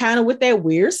saying it kind of with that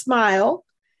weird smile.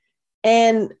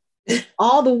 And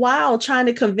all the while trying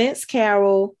to convince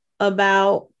Carol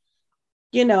about,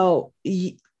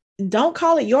 don't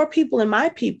call it your people and my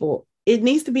people. It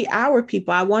needs to be our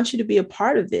people. I want you to be a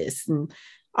part of this and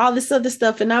all this other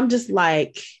stuff. And I'm just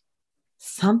like,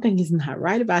 something is not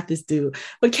right about this dude.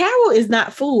 But Carol is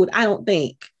not fooled, I don't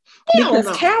think.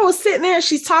 Because Carol's sitting there,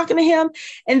 she's talking to him,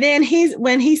 and then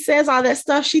when he says all that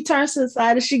stuff, she turns to the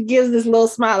side and she gives this little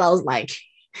smile. I was like,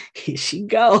 here she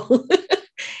go.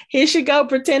 Here she go,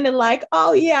 pretending like,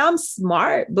 oh yeah, I'm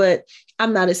smart, but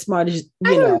I'm not as smart as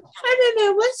I don't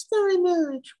know what's going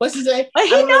on. What's his name? But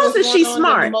he knows that she's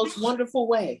smart in the most wonderful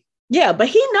way. Yeah, but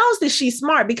he knows that she's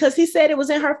smart because he said it was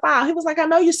in her file. He was like, I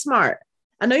know you're smart.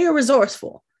 I know you're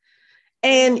resourceful.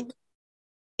 And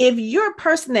if you're a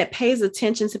person that pays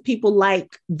attention to people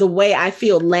like the way I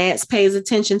feel Lance pays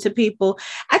attention to people,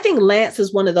 I think Lance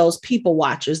is one of those people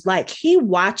watchers. Like, he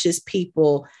watches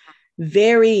people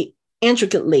very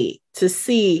intricately to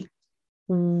see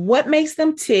what makes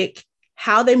them tick,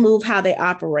 how they move, how they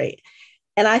operate.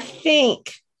 And I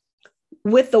think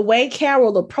with the way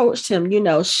Carol approached him,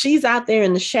 she's out there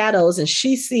in the shadows and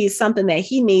she sees something that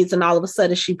he needs, and all of a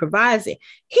sudden she provides it.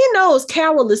 He knows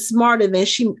Carol is smarter than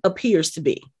she appears to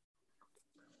be.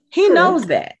 He knows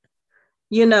that,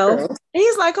 and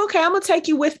he's like, okay, I'm going to take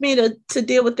you with me to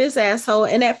deal with this asshole.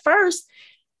 And at first,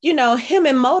 him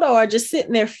and Moto are just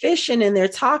sitting there fishing and they're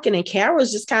talking, and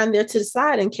Carol's just kind of there to the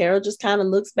side, and Carol just kind of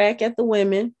looks back at the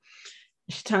women.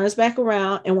 She turns back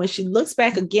around, and when she looks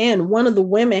back again, one of the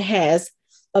women has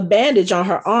a bandage on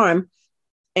her arm,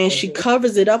 and she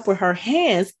covers it up with her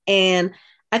hands. And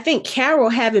I think Carol,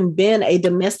 having been a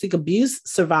domestic abuse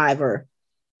survivor,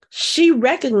 she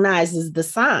recognizes the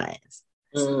signs.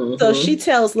 Mm-hmm. So she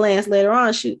tells Lance later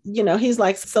on, he's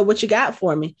like, so what you got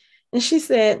for me? And she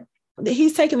said,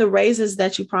 he's taking the raises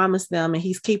that you promised them and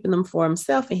he's keeping them for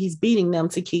himself, and he's beating them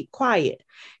to keep quiet.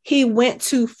 He went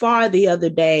too far the other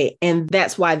day, and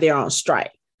that's why they're on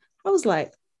strike. I was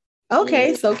like,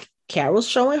 okay, so Carol's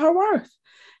showing her worth.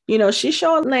 She's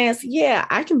showing Lance, yeah,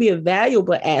 I can be a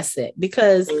valuable asset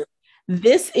because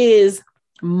this is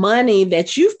money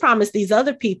that you've promised these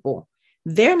other people.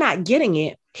 They're not getting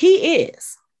it. He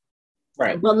is.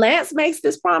 Right. But Lance makes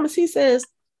this promise. He says,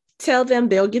 tell them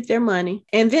they'll get their money.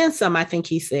 And then some, I think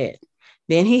he said.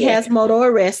 Then he has Moto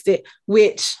arrested,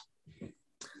 which,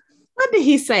 what did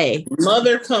he say?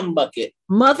 Mother cum bucket.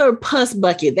 Mother puss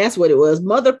bucket. That's what it was.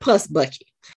 Mother puss bucket.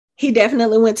 He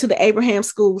definitely went to the Abraham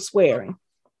school swearing.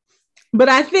 But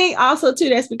I think also, too,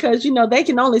 that's because, they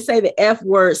can only say the F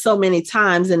word so many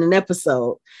times in an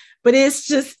episode. But it's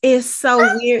so weird.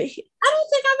 I don't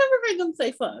think I've ever heard them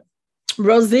say fuck.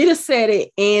 Rosita said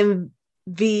it in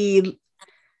the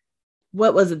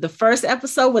first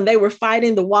episode when they were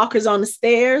fighting the walkers on the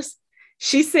stairs.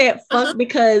 She said fuck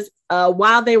because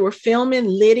while they were filming,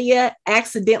 Lydia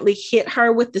accidentally hit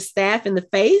her with the staff in the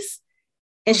face.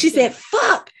 And she said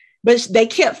fuck. But they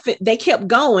kept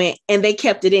going and they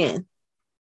kept it in.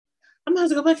 I'm going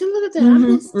to go back and look at that. I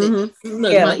missed it.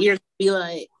 Look, my ears be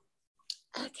like,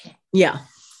 okay. Yeah.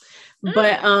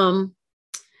 But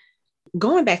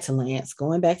going back to Lance,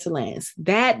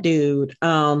 that dude,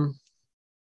 something's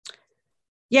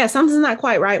not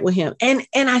quite right with him. And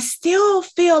I still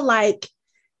feel like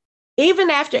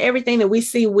even after everything that we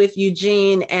see with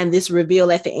Eugene and this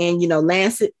reveal at the end,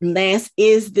 Lance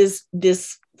is this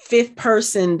fifth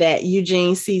person that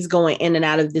Eugene sees going in and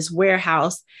out of this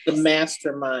warehouse. The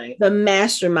mastermind.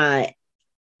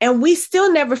 And we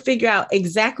still never figure out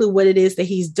exactly what it is that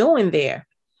he's doing there.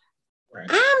 Right.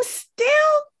 I'm still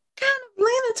kind of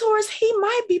leaning towards he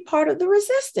might be part of the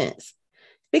resistance.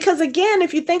 Because again,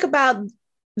 if you think about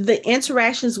the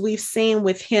interactions we've seen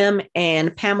with him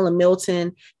and Pamela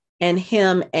Milton, and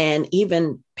him and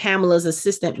even Pamela's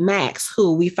assistant, Max,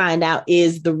 who we find out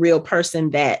is the real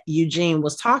person that Eugene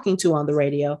was talking to on the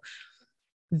radio,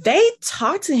 they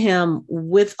talk to him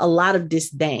with a lot of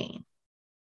disdain.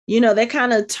 They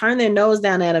kind of turn their nose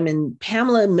down at him, and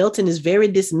Pamela Milton is very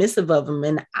dismissive of him.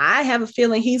 And I have a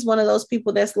feeling he's one of those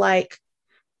people that's like,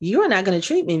 you are not going to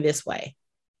treat me this way.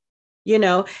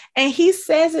 And he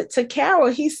says it to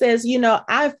Carol. He says,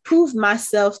 I proved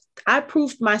myself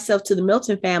to the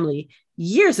Milton family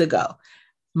years ago.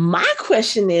 My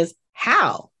question is,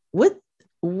 how? What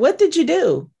did you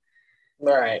do?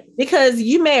 Right. Because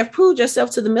you may have proved yourself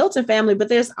to the Milton family, but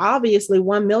there's obviously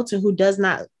one Milton who does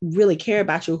not really care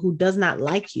about you, who does not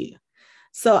like you.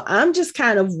 So I'm just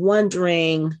kind of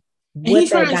wondering. And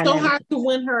he's trying so hard to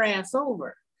win her ass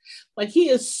over. Like he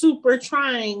is super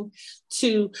trying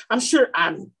to, I'm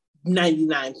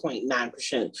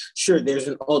 99.9% sure there's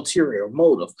an ulterior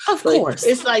motive. Of course.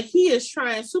 It's like he is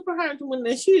trying super hard to win,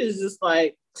 and she is just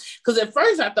like, because at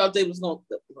first I thought they was going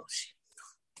to,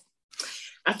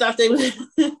 I thought they was.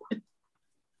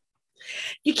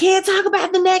 You can't talk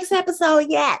about the next episode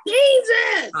yet.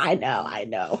 Jesus! I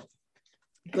know.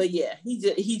 But yeah,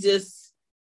 he just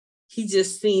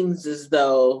seems as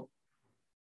though,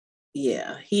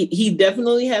 yeah, he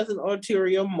definitely has an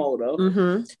ulterior motive.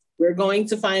 Mm-hmm. We're going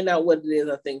to find out what it is,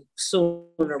 I think, sooner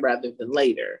rather than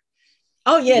later.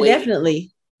 Oh yeah,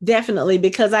 definitely,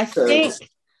 because I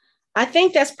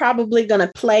think that's probably going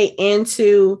to play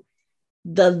into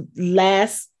the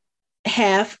last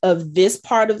half of this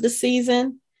part of the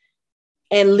season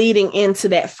and leading into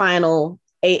that final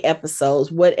 8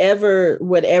 episodes, whatever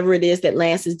it is that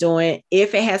Lance is doing,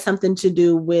 if it has something to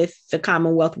do with the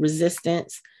Commonwealth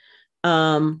resistance.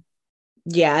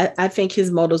 Yeah, I think his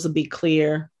motives will be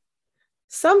clear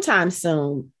sometime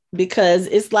soon, because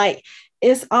it's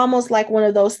almost like one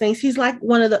of those things. He's like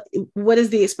what is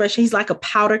the expression? He's like a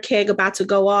powder keg about to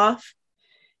go off.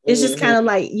 It's just kind of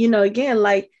like, again,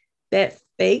 like that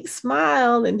fake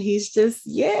smile, and he's just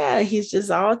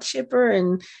all chipper,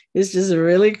 and it's just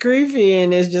really creepy,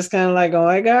 and it's just kind of like, oh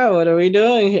my God, what are we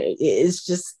doing here? It's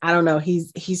just, I don't know.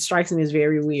 He strikes me as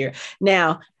very weird.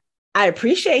 Now, I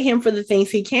appreciate him for the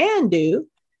things he can do,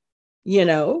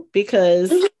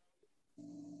 because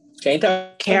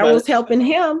Carol's helping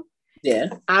him. Yeah.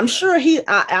 I'm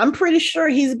pretty sure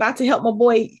he's about to help my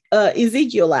boy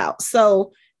Ezekiel out.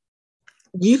 So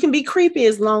you can be creepy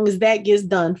as long as that gets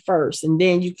done first, and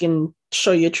then you can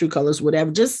show your true colors, whatever.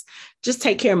 Just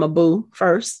take care of my boo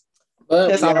first.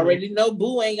 But we already know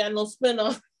Boo ain't got no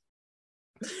spinoff.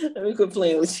 Let me quit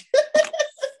playing with you.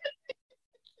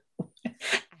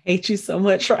 I hate you so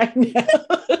much right now.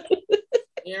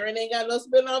 Aaron ain't got no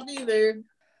spinoff either.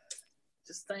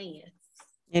 Just saying.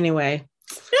 Anyway,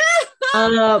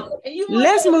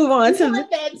 let's move on to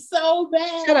that's so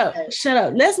bad. Shut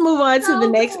up. Let's move on to the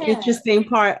next interesting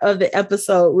part of the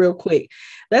episode real quick.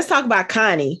 Let's talk about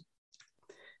Connie.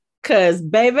 Because,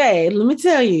 baby, let me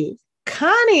tell you,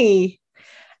 Connie,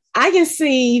 I can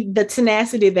see the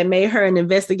tenacity that made her an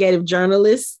investigative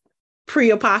journalist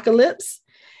pre-apocalypse.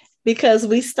 Because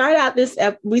we start out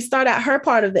her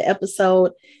part of the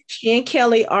episode. She and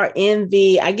Kelly are in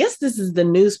I guess this is the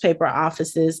newspaper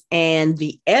offices, and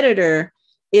the editor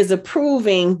is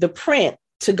approving the print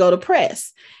to go to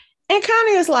press. And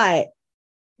Connie is like,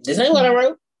 "This ain't what I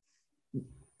wrote.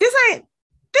 This ain't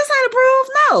approved.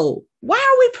 No. Why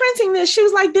are we printing this?" She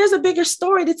was like, "There's a bigger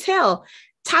story to tell.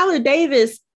 Tyler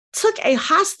Davis took a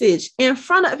hostage in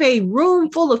front of a room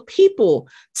full of people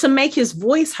to make his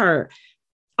voice heard.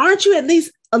 Aren't you at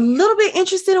least a little bit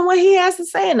interested in what he has to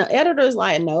say?" And the editor's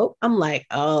like, "Nope." I'm like,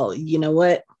 oh, you know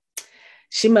what?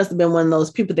 She must have been one of those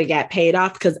people that got paid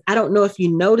off, because I don't know if you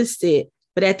noticed it,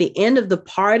 but at the end of the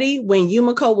party, when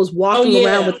Yumiko was walking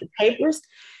around with the papers,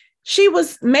 she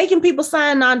was making people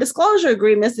sign non-disclosure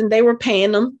agreements, and they were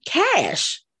paying them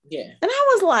cash. Yeah. And I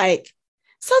was like,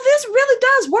 so this really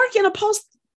does work in a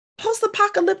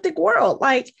post-apocalyptic world.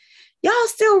 Like, y'all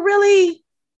still really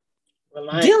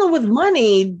dealing with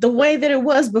money the way that it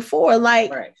was before.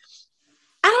 Like, right.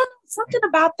 I don't know, something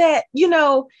about that,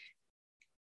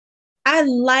 I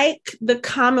like the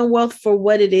Commonwealth for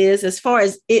what it is, as far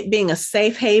as it being a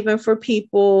safe haven for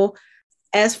people,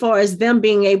 as far as them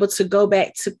being able to go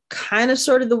back to kind of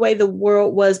sort of the way the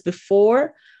world was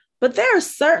before. But there are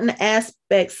certain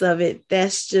aspects of it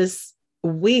that's just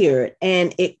weird.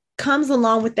 And it comes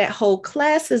along with that whole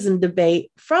classism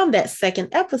debate from that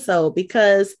second episode,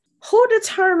 because who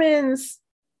determines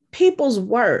people's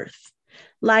worth?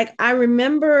 Like, I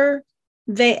remember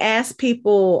they asked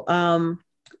people,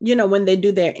 when they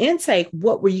do their intake,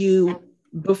 what were you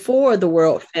before the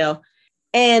world fell?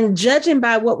 And judging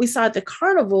by what we saw at the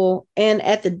carnival and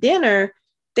at the dinner,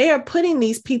 they are putting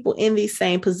these people in these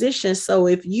same positions. So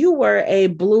if you were a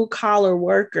blue collar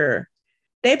worker,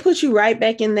 they put you right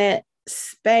back in that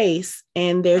space,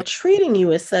 and they're treating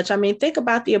you as such. I mean, think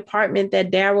about the apartment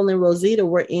that Daryl and Rosita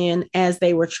were in as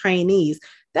they were trainees.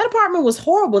 That apartment was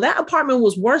horrible. That apartment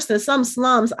was worse than some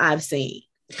slums I've seen.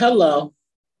 Hello.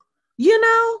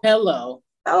 Hello.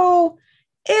 So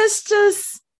it's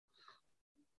just,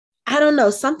 I don't know,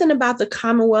 something about the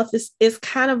Commonwealth is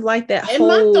kind of like that. And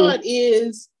my thought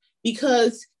is,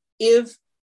 because if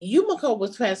Yumiko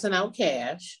was passing out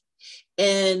cash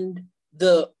and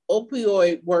the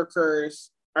opioid workers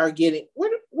are getting,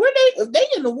 where if they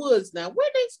in the woods now, where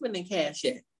they spending cash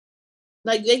at?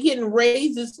 Like, they're getting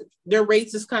raises, their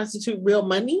raises constitute real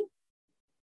money?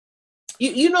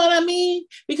 You know what I mean?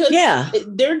 Because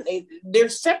they're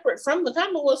separate from the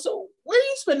Commonwealth. So where are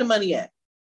you spending money at?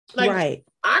 Like, right.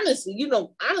 Honestly,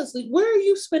 where are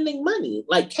you spending money?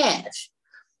 Like cash.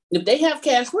 If they have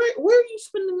cash, where are you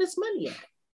spending this money at?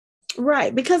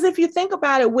 Right. Because if you think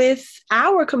about it, with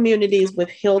our communities, with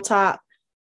Hilltop,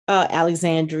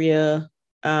 Alexandria,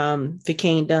 the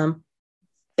Kingdom,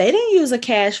 they didn't use a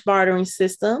cash bartering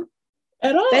system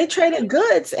at all. They traded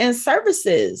goods and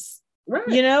services, right?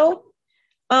 You know?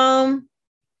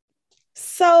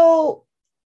 So,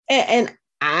 and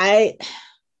I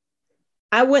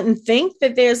wouldn't think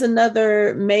that there's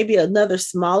maybe another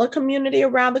smaller community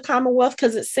around the Commonwealth,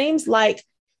 because it seems like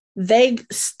they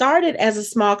started as a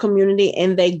small community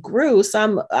and they grew.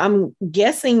 So I'm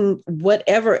guessing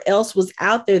whatever else was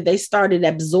out there, they started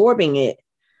absorbing it,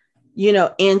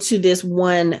 into this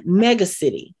one mega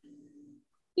city.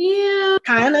 Yeah.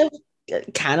 Kind of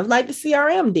like the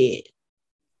CRM did,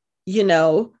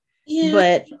 Yeah.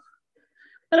 But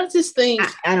I just think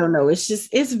I don't know.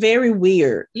 It's very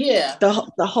weird. Yeah.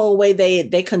 The whole way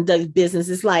they conduct business.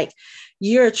 It's like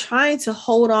you're trying to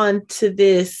hold on to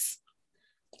this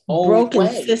broken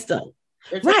system.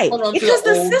 Right. Because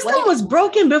the system was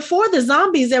broken before the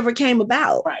zombies ever came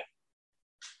about. Right.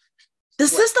 The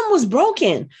system was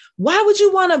broken. Why would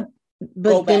you want to?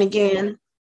 But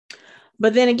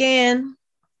then again,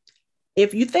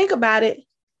 if you think about it,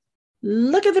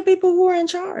 look at the people who are in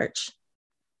charge.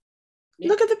 Yeah.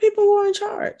 Look at the people who are in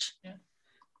charge.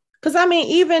 Because I mean,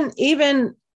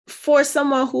 even for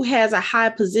someone who has a high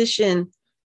position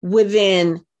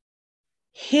within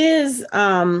his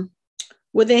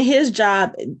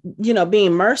job,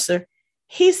 being Mercer,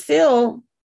 he's still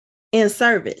in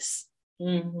service.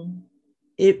 Mm-hmm.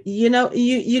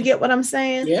 You get what I'm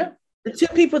saying? Yeah. The two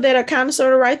people that are kind of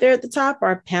sort of right there at the top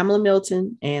are Pamela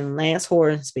Milton and Lance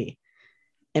Hornsby.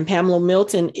 And Pamela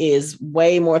Milton is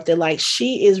way more, if they're like,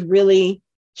 she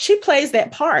plays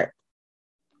that part.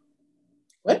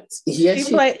 What? Yes,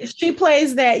 she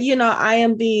plays that, I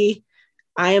am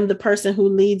the person who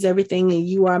leads everything and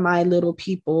you are my little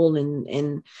people.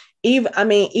 And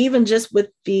even just with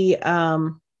the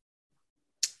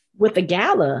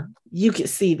gala, you could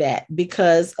see that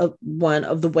because of one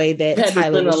of the way that you had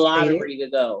Tyler to win a lottery to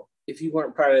go if you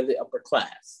weren't part of the upper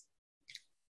class.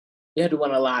 You had to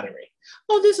win a lottery.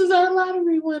 Oh, this is our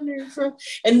lottery winner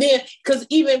and then because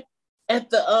even at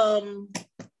the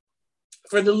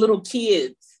for the little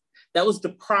kids, that was the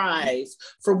prize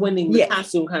for winning the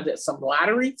costume contest. Some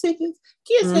lottery tickets.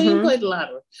 Kids can't even play the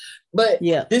lottery, but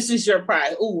this is your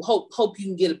prize. Oh, hope you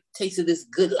can get a taste of this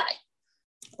good life.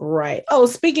 Right. Oh,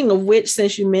 speaking of which,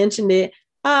 since you mentioned it,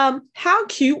 how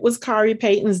cute was Kari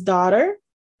Payton's daughter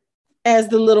as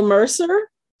the little Mercer?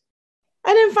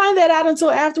 I didn't find that out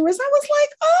until afterwards. I was like,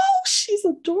 oh, she's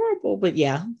adorable. But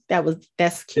yeah,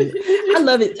 that's cute. I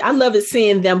love it. I love it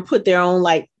seeing them put their own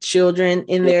like children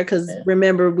in there. Cause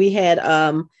remember we had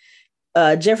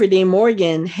Jeffrey Dean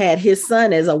Morgan had his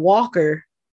son as a walker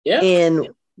in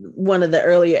one of the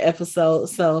earlier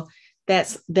episodes. So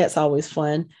that's always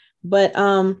fun. But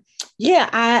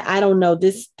I don't know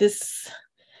this.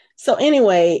 So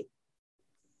anyway,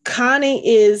 Connie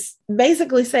is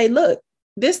basically saying, look,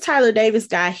 this Tyler Davis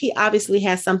guy, he obviously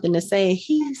has something to say.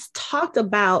 He's talked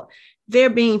about there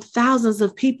being thousands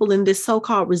of people in this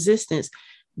so-called resistance.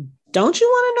 Don't you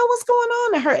want to know what's going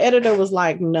on? And her editor was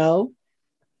like, no,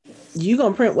 you're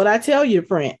going to print what I tell you to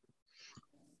print.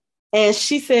 And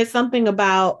she said something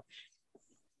about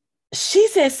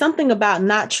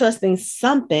not trusting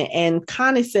something. And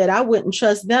Connie said, I wouldn't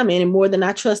trust them any more than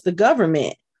I trust the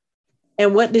government.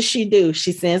 And what does she do?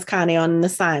 She sends Connie on an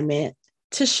assignment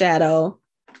to shadow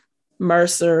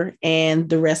Mercer and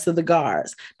the rest of the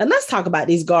guards. Now let's talk about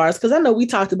these guards, because I know we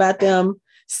talked about them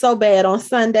so bad on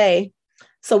Sunday.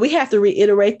 So we have to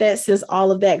reiterate that since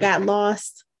all of that got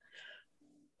lost.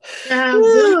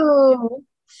 Them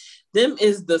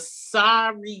is the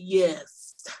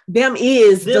sorriest. Them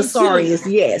sorriest,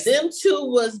 yes. Them two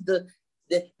was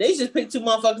they just picked two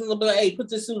motherfuckers and be like, hey, put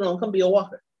this suit on, come be a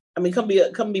walker. I mean, come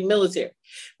be military.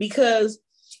 Because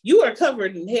you are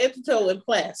covered in head to toe in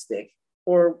plastic,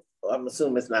 or I'm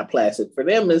assuming it's not plastic. For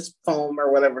them, it's foam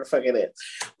or whatever the fuck it is.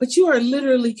 But you are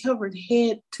literally covered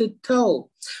head to toe.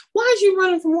 Why is you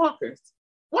running from walkers?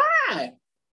 Why?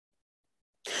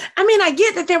 I mean, I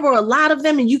get that there were a lot of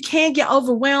them and you can get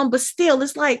overwhelmed, but still,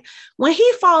 it's like when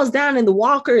he falls down and the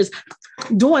walkers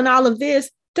doing all of this,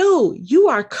 dude, you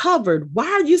are covered. Why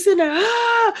are you sitting there?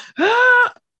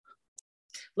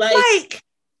 We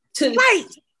killed off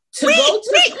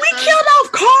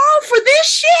Carl for this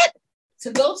shit. To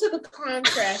go to the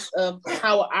contrast of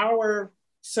how our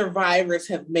survivors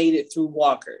have made it through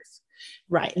walkers.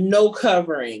 Right. No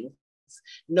covering,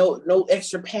 no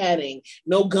extra padding,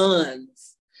 no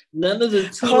guns, none of the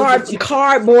tools.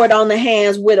 Cardboard on the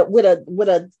hands with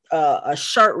a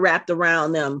shirt wrapped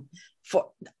around them.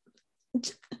 For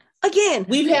again,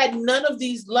 we've had none of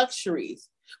these luxuries.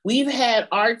 We've had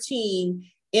our team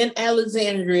in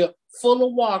Alexandria full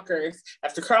of walkers.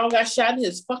 After Carl got shot in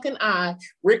his fucking eye,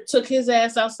 Rick took his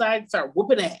ass outside and started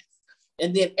whooping ass.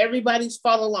 And then everybody's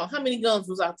following along. How many guns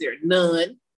was out there?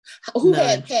 None. Who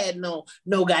had no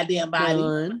goddamn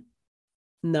body?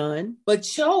 None.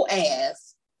 But your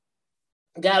ass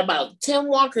got about 10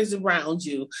 walkers around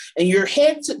you, and you're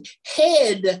head to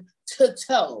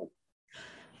toe.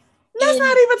 Let's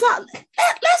not even talk.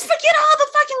 Let's forget all the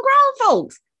fucking grown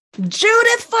folks.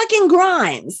 Judith fucking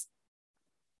Grimes.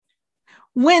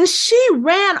 When she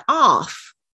ran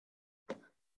off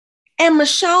and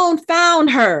Michonne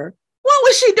found her, what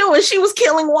was she doing? She was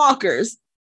killing walkers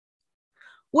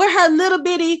with her little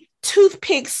bitty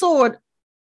toothpick sword,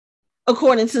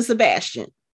 according to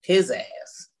Sebastian. His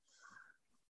ass.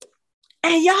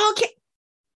 And y'all can't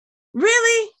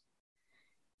really?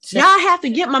 Y'all have to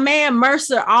get my man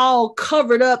Mercer all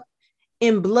covered up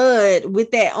in blood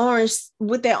with that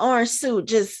orange suit,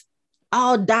 just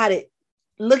all dotted,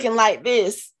 looking like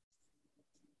this.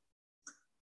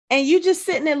 And you just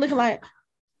sitting there looking like,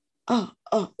 oh.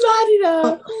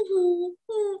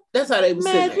 That's how they was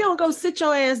man, sitting. If you don't go sit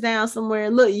your ass down somewhere,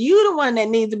 look, you the one that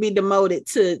needs to be demoted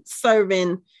to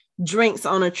serving drinks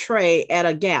on a tray at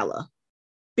a gala.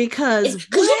 Because you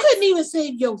couldn't even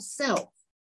save yourself.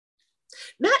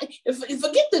 Not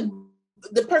forget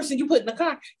the person you put in the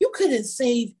car. You couldn't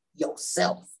save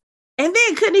yourself. And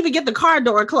then couldn't even get the car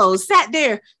door closed. Sat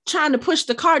there trying to push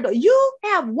the car door. You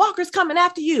have walkers coming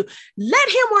after you. Let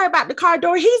him worry about the car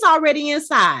door. He's already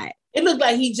inside. It looked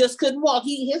like he just couldn't walk.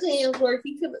 His hands were if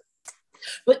he couldn't.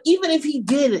 But even if he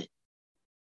didn't,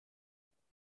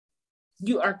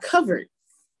 you are covered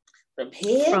from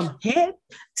head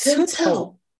to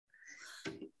toe.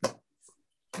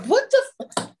 What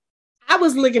the? I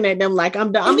was looking at them like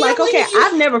I'm done. I'm like, okay,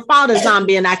 I've never fought a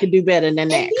zombie and I could do better than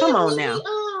that. Come on now.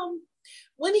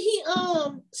 When he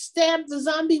stabbed the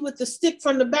zombie with the stick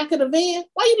from the back of the van,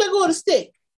 why you let go of the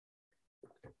stick?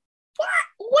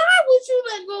 Why would you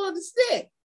let go of the stick?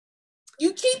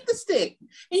 You keep the stick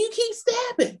and you keep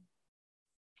stabbing.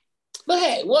 But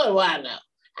hey, what do I know?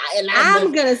 I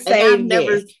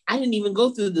didn't even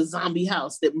go through the zombie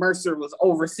house that Mercer was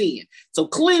overseeing. So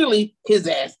clearly his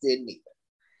ass didn't either.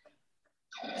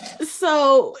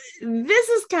 So this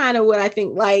is kind of what I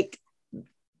think, like,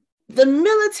 the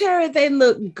military, they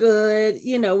look good,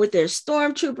 with their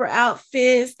stormtrooper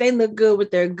outfits. They look good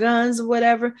with their guns or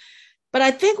whatever. But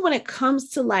I think when it comes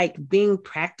to like being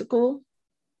practical,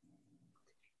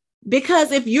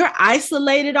 because if you're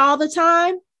isolated all the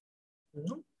time,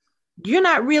 you're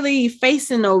not really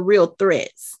facing no real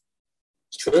threats.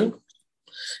 True.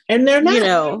 And they're not,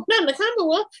 not in the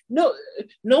Commonwealth.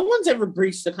 No one's ever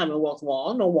breached the Commonwealth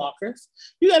wall. No walkers.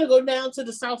 You got to go down to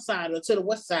the south side or to the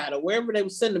west side or wherever they were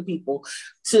sending people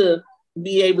to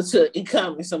be able to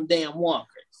encounter some damn walkers.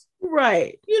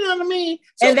 Right. You know what I mean?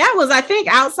 So, and that was, I think,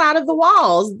 outside of the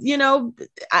walls.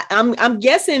 I'm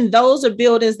guessing those are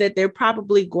buildings that they're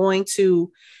probably going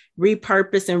to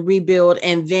repurpose and rebuild,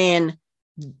 and then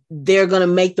they're going to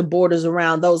make the borders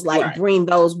around those, like bring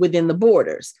those within the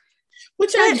borders.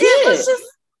 Which I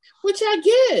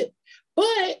get.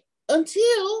 But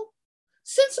until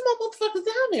send some more motherfuckers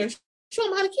down there, show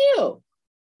them how to kill.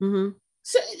 Mm-hmm.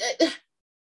 So,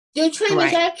 your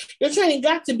training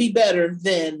got to be better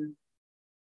than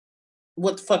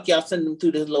what the fuck y'all send them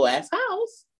through this little ass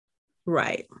house.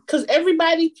 Right. Because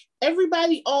everybody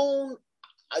on,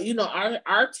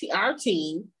 our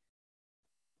team,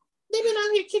 they've been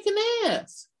out here kicking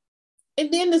ass. And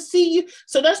then to see you,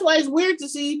 so that's why it's weird to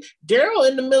see Daryl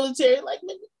in the military. Like,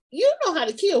 you know how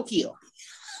to kill.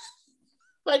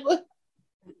 Like, what?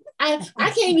 I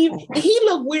can't even. He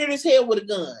looked weird as hell with a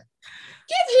gun.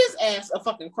 Give his ass a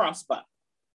fucking crossbow.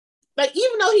 Like,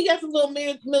 even though he got the little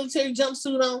military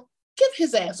jumpsuit on, give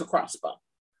his ass a crossbow.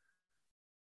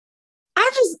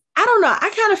 I don't know.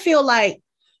 I kind of feel like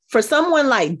for someone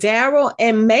like Daryl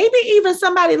and maybe even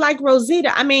somebody like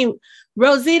Rosita. I mean,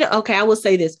 Rosita. Okay, I will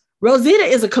say this. Rosita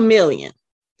is a chameleon.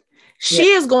 She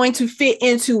is going to fit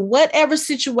into whatever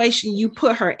situation you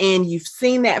put her in. You've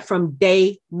seen that from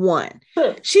day one.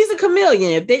 She's a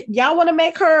chameleon. If y'all want to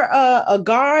make her a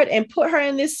guard and put her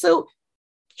in this suit,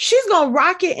 she's going to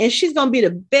rock it and she's going to be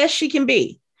the best she can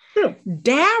be.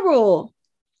 Daryl,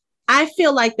 I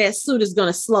feel like that suit is going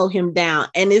to slow him down.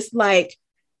 And it's like,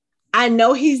 I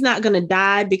know he's not going to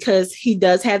die because he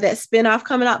does have that spinoff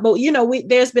coming up. But,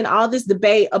 there's been all this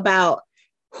debate about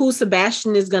who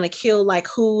Sebastian is going to kill, like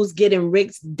who's getting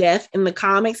Rick's death in the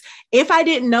comics. If I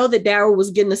didn't know that Daryl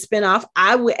was getting a spinoff,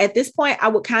 at this point, I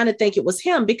would kind of think it was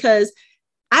him because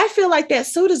I feel like that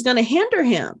suit is going to hinder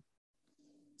him.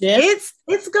 Yeah. It's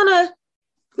going to,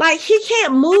 like, he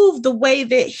can't move the way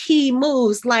that he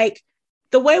moves. Like,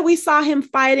 the way we saw him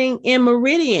fighting in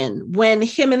Meridian when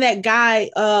him and that guy,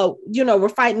 were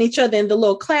fighting each other in the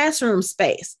little classroom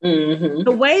space. Mm-hmm.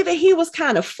 The way that he was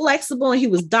kind of flexible and he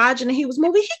was dodging and he was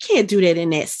moving, he can't do that in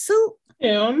that suit.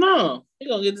 Hell no. He's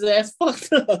going to get his ass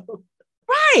fucked up.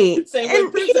 Right.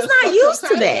 And he's not used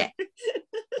to that.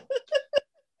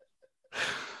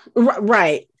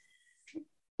 Right.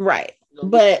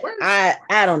 But I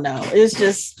don't know. It's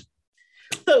just,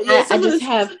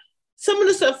 some of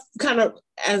the stuff kind of,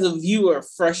 as a viewer,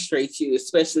 frustrates you,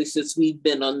 especially since we've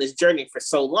been on this journey for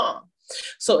so long.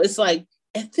 So it's like,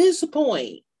 at this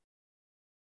point,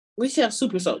 we should have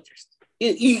super soldiers.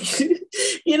 You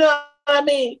know what I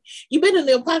mean? You've been in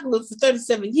the apocalypse for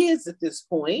 37 years at this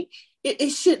point. It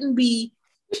shouldn't be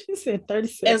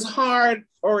as hard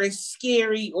or as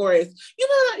scary or as,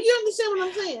 you understand what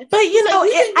I'm saying? But,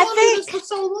 I think this for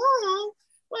so long.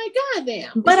 Like,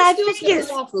 goddamn. But I think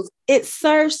it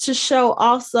serves to show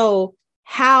also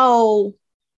how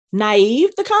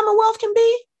naive the Commonwealth can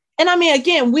be. And I mean,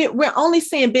 again, we're only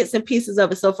seeing bits and pieces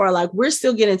of it so far. Like, we're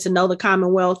still getting to know the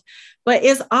Commonwealth, but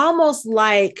it's almost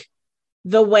like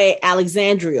the way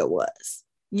Alexandria was.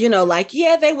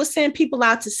 They would send people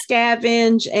out to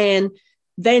scavenge and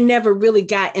they never really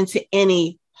got into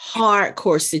any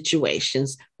hardcore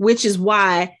situations, which is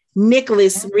why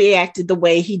Nicholas reacted the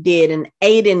way he did and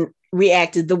Aiden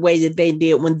reacted the way that they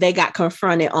did when they got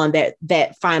confronted on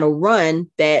that final run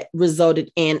that resulted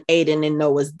in Aiden and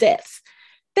Noah's deaths.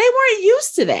 They weren't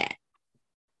used to that,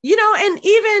 and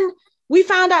even we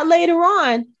found out later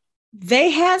on, they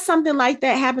had something like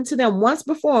that happen to them once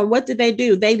before. And what did they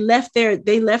do? They left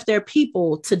their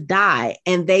people to die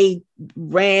and they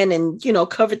ran and,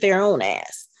 covered their own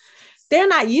ass. They're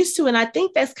not used to. And I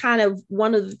think that's kind of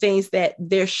one of the things that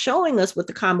they're showing us with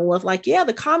the Commonwealth. Like, yeah,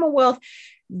 the Commonwealth,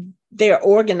 they're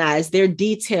organized, they're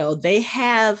detailed, they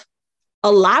have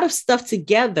a lot of stuff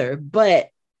together. But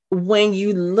when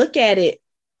you look at it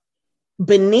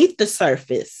beneath the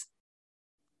surface,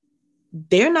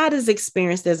 they're not as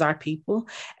experienced as our people.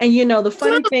 And, the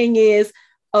funny thing is,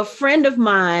 a friend of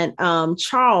mine,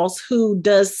 Charles, who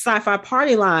does Sci-Fi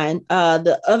Party Line,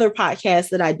 the other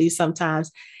podcast that I do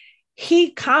sometimes,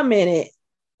 he commented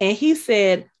and he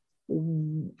said,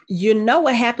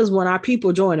 what happens when our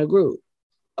people join a group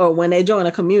or when they join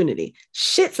a community?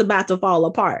 Shit's about to fall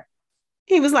apart.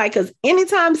 He was like, because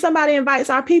anytime somebody invites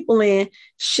our people in,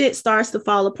 shit starts to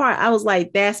fall apart. I was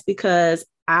like, that's because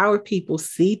our people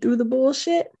see through the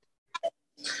bullshit.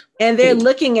 And they're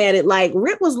looking at it like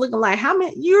Rick was looking like, how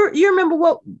many, you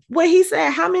remember what he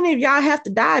said? How many of y'all have to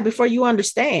die before you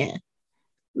understand?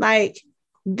 Like,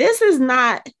 this is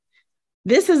not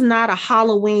a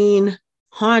Halloween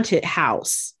haunted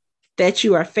house that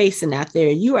you are facing out there.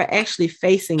 You are actually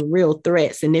facing real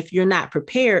threats. And if you're not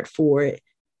prepared for it,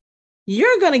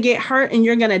 you're going to get hurt and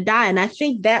you're going to die. And I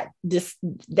think that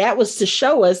was to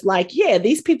show us, like, yeah,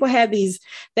 these people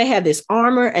they have this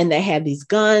armor and they have these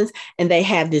guns and they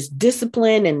have this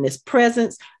discipline and this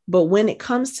presence. But when it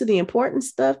comes to the important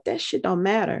stuff, that shit don't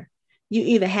matter. You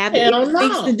either have the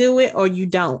instincts to do it or you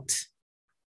don't.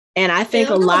 And I think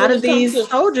a lot of these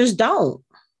soldiers don't.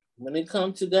 When it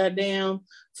comes to goddamn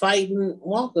fighting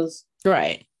walkers.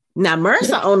 Right. Now,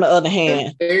 Mercer, on the other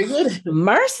hand, very good.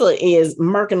 Mercer is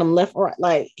murking them left and right.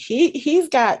 Like, he's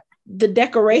got the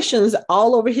decorations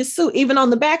all over his suit, even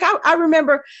on the back. I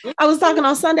remember I was talking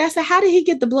on Sunday. I said, how did he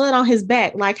get the blood on his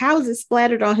back? Like, how is it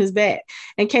splattered on his back?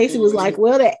 And Casey was like,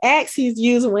 well, the axe he's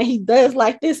using when he does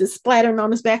like this is splattering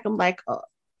on his back. I'm like, oh,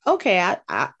 okay,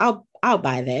 I'll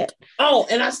buy that. Oh,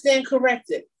 and I stand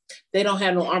corrected. They don't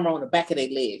have no armor on the back of their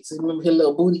legs. Remember his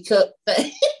little booty cup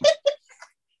thing?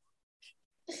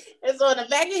 And so on the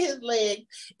back of his leg,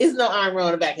 is no armor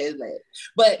on the back of his leg.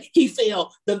 But he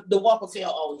fell, the walker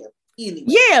fell on him. Anyway.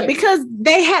 Yeah, because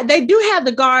they do have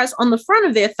the guards on the front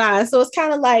of their thighs. So it's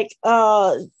kind of like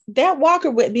that walker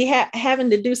would be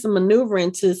having to do some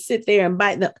maneuvering to sit there and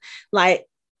bite them. Like,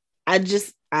 I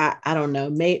don't know.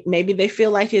 Maybe they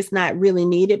feel like it's not really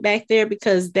needed back there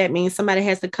because that means somebody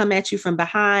has to come at you from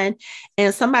behind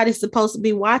and somebody's supposed to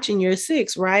be watching your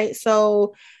six, right?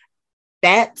 So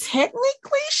that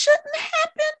technically shouldn't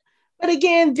happen. But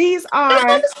again, these are...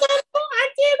 I get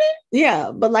it.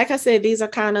 Yeah, but like I said, these are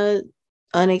kind of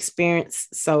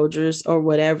unexperienced soldiers or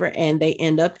whatever, and they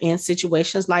end up in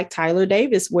situations like Tyler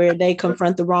Davis where they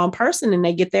confront the wrong person and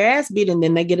they get their ass beat and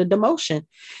then they get a demotion.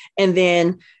 And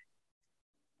then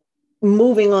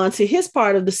moving on to his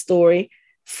part of the story.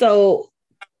 So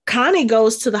Connie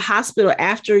goes to the hospital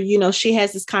after, she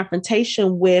has this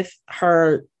confrontation with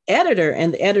her editor,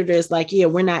 and the editor is like, yeah,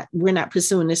 we're not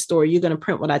pursuing this story. You're going to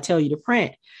print what I tell you to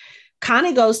print.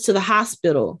 Connie goes to the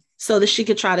hospital so that she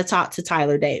could try to talk to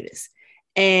Tyler Davis.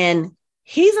 And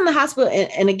he's in the hospital.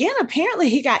 And again, apparently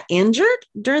he got injured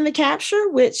during the capture,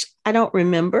 which I don't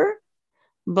remember,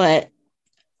 but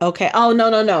okay. Oh,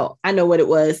 no. I know what it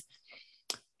was.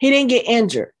 He didn't get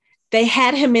injured. They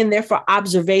had him in there for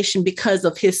observation because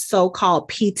of his so-called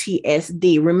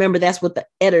PTSD. Remember, that's what the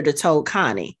editor told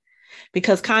Connie.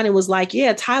 Because Connie was like,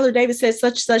 yeah, Tyler Davis said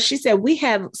such and such. She said, we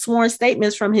have sworn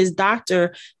statements from his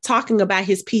doctor talking about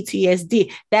his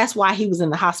PTSD. That's why he was in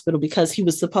the hospital, because he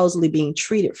was supposedly being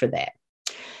treated for that.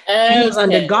 Okay. He was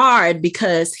under guard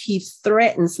because he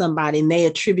threatened somebody, and they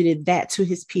attributed that to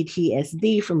his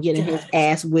PTSD from getting his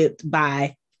ass whipped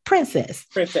by Princess.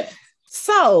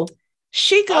 So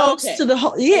she goes to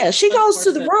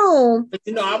the room. But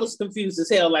I was confused as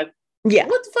hell. Like, yeah,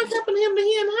 what the fuck happened to him to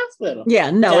he in the hospital?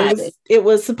 Yeah, no, it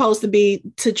was supposed to be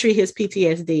to treat his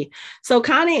PTSD. So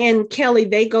Connie and Kelly,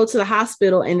 they go to the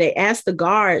hospital and they ask the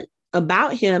guard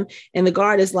about him, and the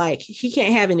guard is like, he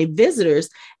can't have any visitors.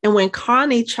 And when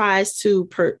Connie tries to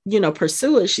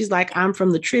pursue it, she's like, I'm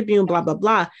from the Tribune, blah blah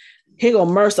blah. Here go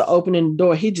Mercer opening the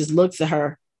door. He just looks at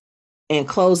her and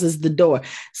closes the door.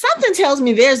 Something tells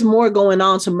me there's more going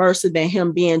on to Mercer than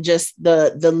him being just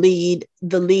the lead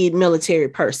military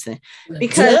person,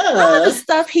 because some of the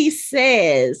stuff he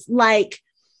says, like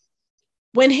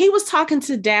when he was talking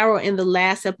to Daryl in the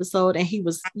last episode, and he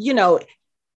was,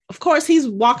 of course, he's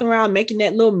walking around making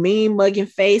that little mean mugging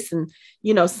face and,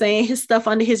 saying his stuff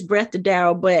under his breath to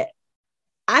Daryl. But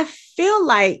I feel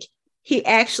like he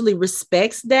actually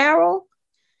respects Daryl.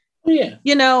 Yeah,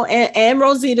 and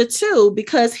Rosita too,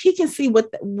 because he can see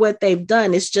what they've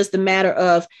done. It's just a matter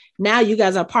of now you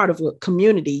guys are part of a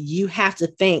community. You have to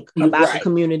think about the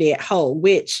community at whole,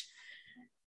 which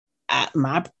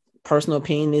my personal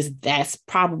opinion is that's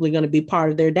probably going to be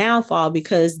part of their downfall,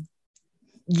 because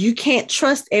you can't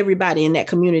trust everybody in that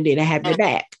community to have your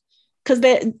back, because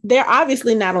they're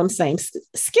obviously not on the same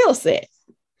skill set.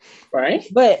 Right.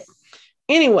 But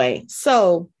anyway,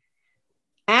 so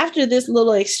after this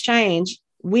little exchange,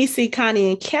 we see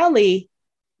Connie and Kelly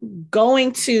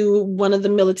going to one of the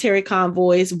military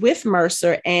convoys with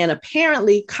Mercer. And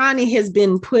apparently Connie has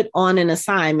been put on an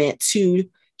assignment to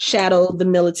shadow the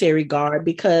military guard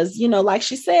because, like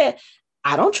she said,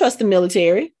 I don't trust the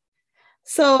military.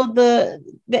 So the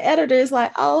editor is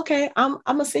like, oh, okay, I'm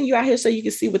going to send you out here so you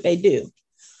can see what they do.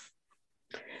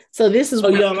 So this is... Oh,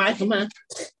 you don't like them, huh?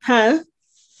 Huh?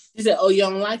 You said, oh, you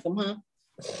don't like them, huh?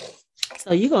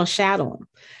 So you're going to shadow him.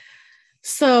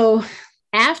 So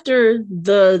after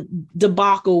the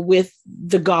debacle with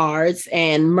the guards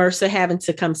and Mercer having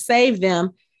to come save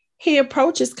them, he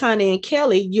approaches Connie and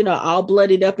Kelly, all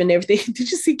bloodied up and everything.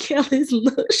 Did you see Kelly's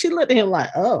look? She looked at him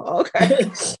like, oh, okay.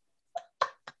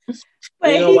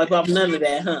 They don't wipe off none of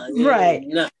that, huh? Yeah, right.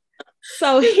 No.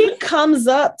 So he comes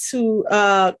up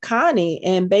to Connie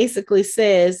and basically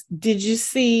says, did you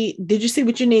see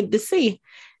what you needed to see?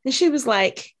 And she was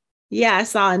like, yeah, I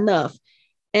saw enough.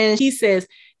 And he says,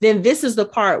 then this is the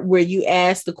part where you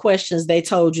ask the questions they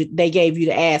gave you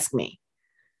to ask me.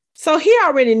 So he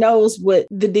already knows what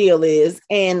the deal is.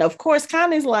 And of course,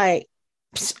 Connie's like,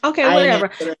 okay,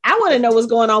 whatever. I want to know what's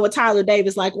going on with Tyler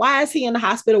Davis. Like, why is he in the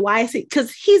hospital? Why is he?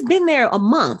 Because he's been there a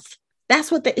month. That's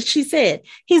what she said.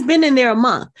 He's been in there a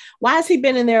month. Why has he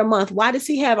been in there a month? Why does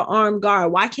he have an armed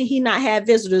guard? Why can he not have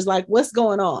visitors? Like, what's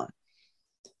going on?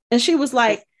 And she was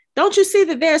like, don't you see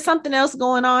that there's something else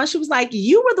going on? She was like,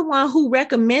 you were the one who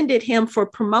recommended him for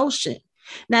promotion.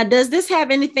 Now, does this have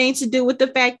anything to do with the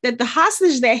fact that the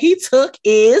hostage that he took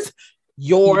is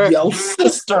your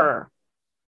sister?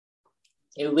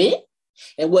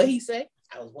 And what he said?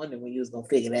 I was wondering when you was going to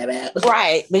figure that out.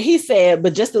 Right. But he said,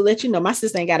 but just to let you know, my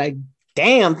sister ain't got a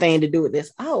damn thing to do with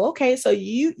this. Oh, okay. So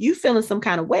you feeling some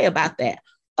kind of way about that.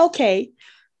 Okay.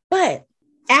 But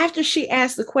after she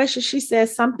asked the question, she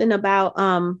says something about,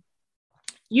 doesn't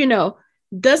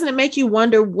it make you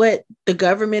wonder what the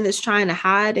government is trying to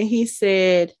hide? And he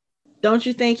said, don't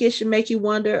you think it should make you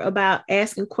wonder about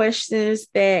asking questions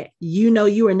that you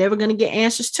are never going to get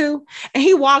answers to? And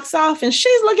he walks off and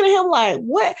she's looking at him like,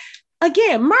 what?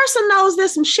 Again, Mercer knows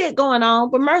there's some shit going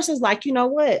on, but Mercer's like, you know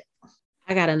what?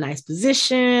 I got a nice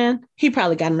position. He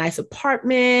probably got a nice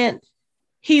apartment.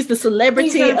 He's the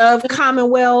celebrity of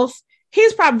Commonwealth.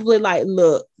 He's probably like,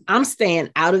 look, I'm staying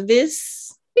out of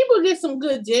this. People get some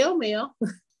good jail mail.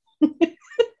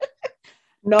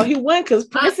 No, he wouldn't, because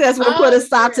Princess would put a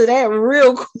stop to that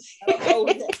real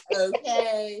quick.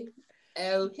 Okay.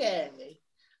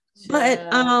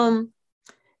 But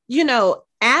you know,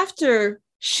 after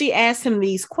she asked him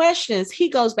these questions, he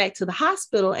goes back to the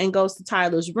hospital and goes to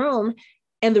Tyler's room,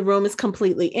 and the room is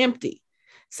completely empty.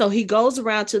 So he goes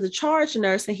around to the charge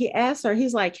nurse and he asks her,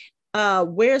 he's like,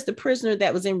 where's the prisoner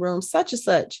that was in room such and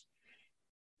such?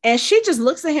 And she just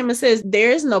looks at him and says,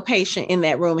 there is no patient in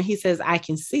that room. And he says, I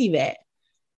can see that.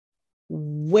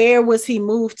 Where was he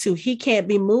moved to? He can't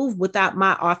be moved without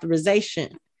my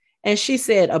authorization. And she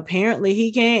said, apparently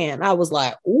he can. I was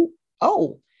like, ooh,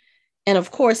 oh. And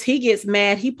of course, he gets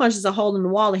mad. He punches a hole in the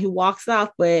wall and he walks off.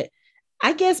 But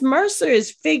I guess Mercer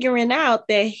is figuring out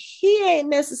that he ain't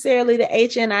necessarily the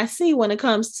HNIC when it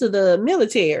comes to the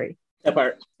military. That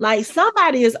part. Like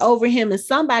somebody is over him and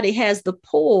somebody has the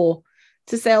pull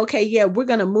to say, okay, yeah, we're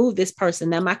going to move this person.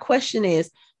 Now, my question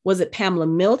is, was it Pamela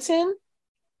Milton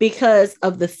because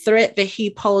of the threat that he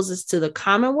poses to the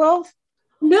Commonwealth?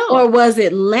 No. Or was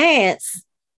it Lance?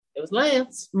 It was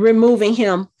Lance. Removing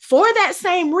him for that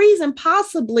same reason,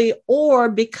 possibly, or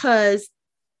because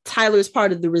Tyler's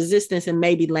part of the resistance and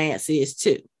maybe Lance is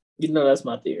too. You know, that's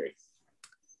my theory.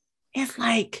 It's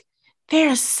like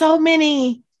there's so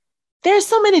many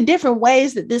different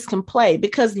ways that this can play,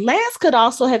 because Lance could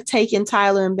also have taken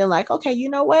Tyler and been like, okay, you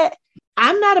know what?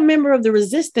 I'm not a member of the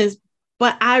resistance,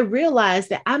 but I realize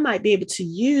that I might be able to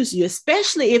use you,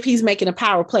 especially if he's making a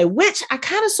power play, which I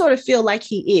kind of sort of feel like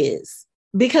he is.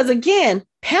 Because again,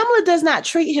 Pamela does not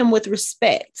treat him with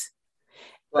respect.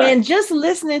 Right. And just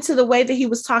listening to the way that he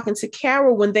was talking to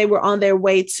Carol when they were on their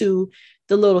way to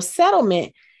the little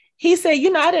settlement, he said,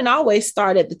 you know, I didn't always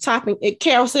start at the top. And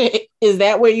Carol said, is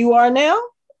that where you are now?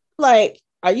 Like,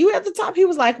 are you at the top? He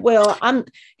was like, well,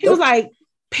 he was like,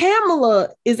 Pamela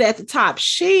is at the top.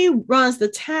 She runs the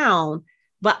town,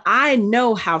 but I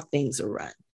know how things are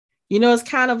run. You know, it's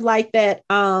kind of like that.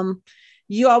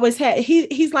 You always had,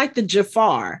 he's like the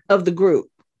Jafar of the group.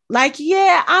 Like,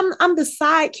 yeah, I'm the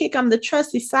sidekick. I'm the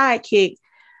trusty sidekick.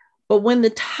 But when the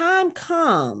time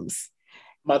comes,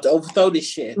 I'm about to overthrow this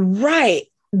shit. Right.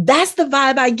 That's the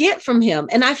vibe I get from him.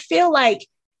 And I feel like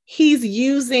he's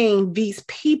using these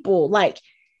people. Like,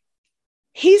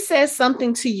 he says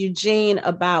something to Eugene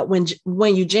about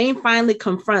when Eugene finally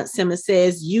confronts him and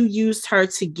says, you used her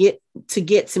to get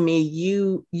to me.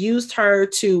 You used her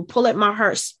to pull at my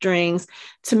heartstrings,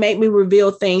 to make me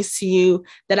reveal things to you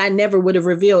that I never would have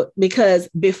revealed. Because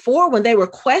before, when they were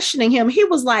questioning him, he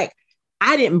was like,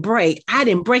 I didn't break.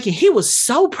 And he was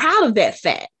so proud of that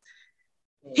fact.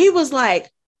 He was like,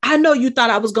 I know you thought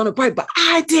I was going to break, but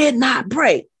I did not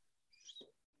break.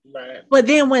 Right. But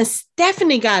then when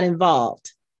Stephanie got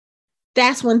involved,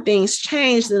 that's when things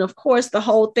changed. And of course, the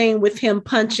whole thing with him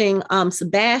punching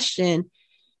Sebastian,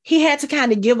 he had to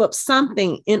kind of give up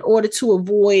something in order to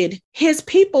avoid his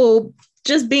people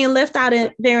just being left out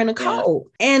there in the cold.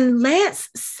 And Lance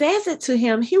says it to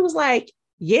him. He was like,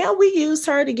 yeah, we used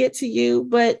her to get to you.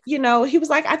 But, you know, he was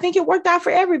like, I think it worked out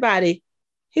for everybody.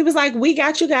 He was like, we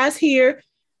got you guys here.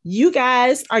 You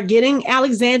guys are getting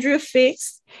Alexandria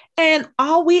fixed. And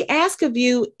all we ask of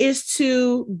you is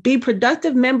to be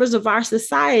productive members of our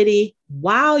society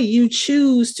while you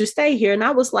choose to stay here. And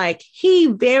I was like, he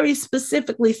very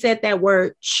specifically said that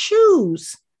word,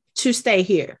 choose to stay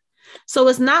here. So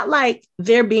it's not like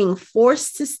they're being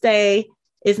forced to stay.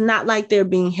 It's not like they're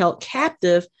being held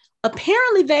captive.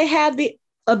 Apparently, they have the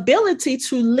ability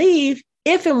to leave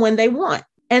if and when they want.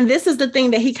 And this is the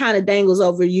thing that he kind of dangles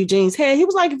over Eugene's head. He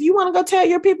was like, if you want to go tell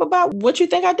your people about what you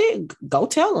think I did, go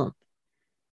tell them.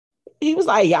 He was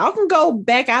like, y'all can go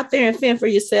back out there and fend for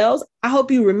yourselves. I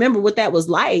hope you remember what that was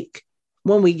like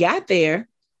when we got there.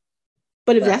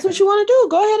 But if that's what you want to do,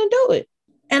 go ahead and do it.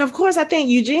 And of course, I think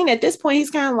Eugene at this point,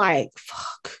 he's kind of like,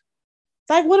 fuck. It's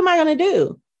like, what am I going to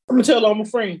do? I'm going to tell all my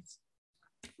friends.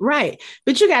 Right.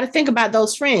 But you got to think about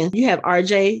those friends. You have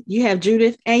RJ, you have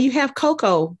Judith, and you have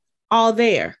Coco all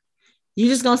there. You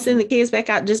just going to send the kids back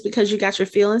out just because you got your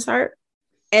feelings hurt?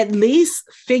 At least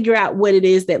figure out what it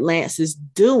is that Lance is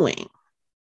doing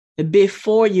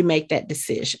before you make that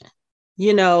decision,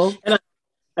 you know? And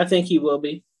I think he will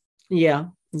be. Yeah.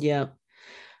 Yeah.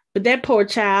 But that poor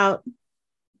child,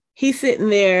 he's sitting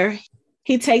there.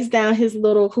 He takes down his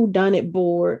little whodunit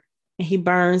board and he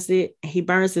burns it. He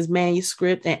burns his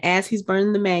manuscript. And as he's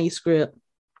burning the manuscript,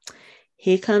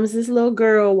 here comes this little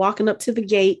girl walking up to the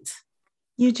gate.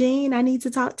 Eugene, I need to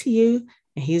talk to you.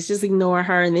 And he's just ignoring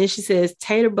her. And then she says,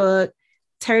 Taterbug,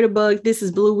 this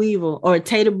is Blue Weevil, or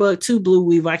Taterbug to Blue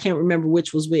Weevil. I can't remember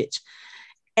which was which.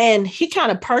 And he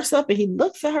kind of perks up and he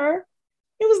looks at her.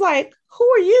 He was like, who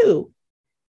are you?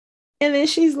 And then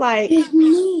she's like, it's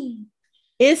me.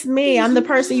 It's me. I'm the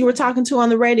person you were talking to on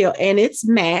the radio. And it's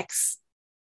Max,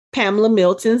 Pamela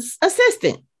Milton's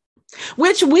assistant,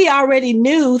 which we already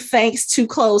knew thanks to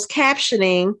closed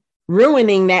captioning,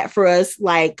 ruining that for us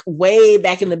like way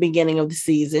back in the beginning of the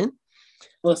season.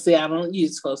 Well, see, I don't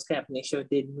use closed captioning, so it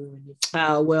didn't ruin it.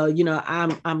 Oh, well, you know,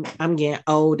 I'm getting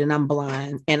old and I'm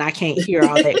blind and I can't hear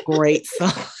all that great. So,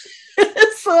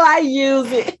 so I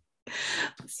use it.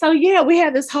 So yeah, we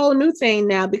have this whole new thing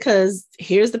now because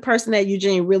here's the person that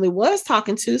Eugene really was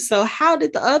talking to. So how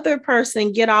did the other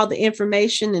person get all the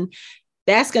information? And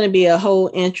that's going to be a whole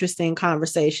interesting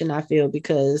conversation, I feel,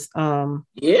 because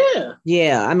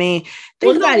yeah. I mean,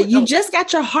 think about it. You just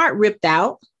got your heart ripped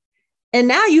out. And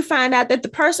now you find out that the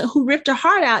person who ripped your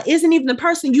heart out isn't even the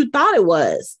person you thought it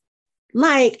was.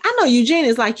 Like, I know Eugene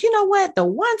is like, you know what? The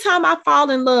one time I fall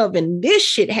in love and this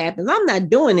shit happens, I'm not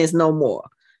doing this no more.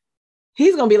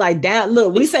 He's going to be like, down.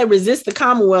 Look, we say resist the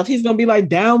Commonwealth. He's going to be like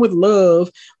down with love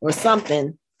or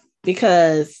something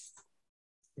because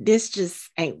this just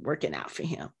ain't working out for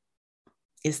him.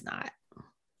 It's not.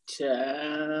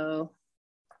 Child.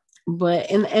 But,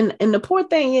 and the poor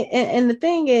thing, and the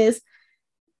thing is,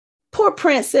 poor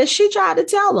Princess, she tried to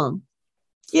tell him,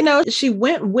 you know, she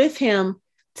went with him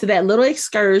to that little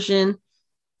excursion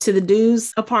to the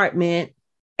dude's apartment.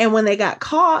 And when they got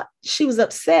caught, she was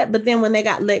upset. But then when they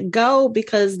got let go,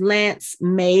 because Lance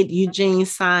made Eugene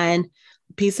sign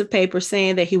a piece of paper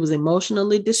saying that he was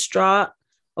emotionally distraught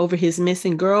over his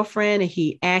missing girlfriend and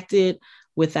he acted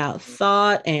without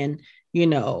thought and, you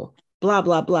know, blah,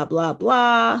 blah, blah, blah,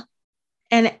 blah.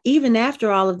 And even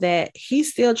after all of that,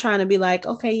 he's still trying to be like,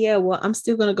 okay, yeah, well, I'm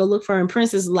still going to go look for her. And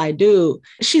Princess is like, dude,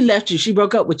 she left you. She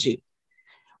broke up with you.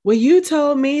 Well, you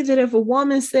told me that if a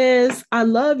woman says, I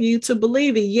love you, to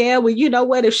believe it. Yeah, well, you know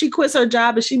what? If she quits her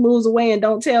job and she moves away and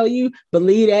don't tell you,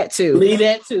 believe that too. Believe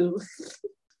that too.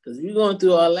 Because you're going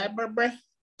through all that, bruh.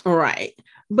 Right.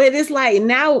 But it's like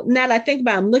now that I think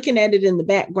about it, I'm looking at it in the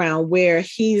background where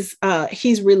he's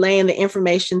relaying the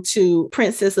information to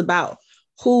Princess about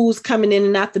who's coming in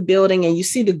and out the building, and you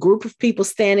see the group of people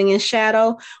standing in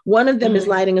shadow. One of them is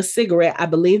lighting a cigarette. I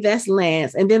believe that's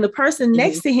Lance. And then the person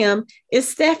next to him is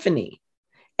Stephanie.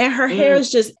 And her hair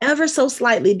is just ever so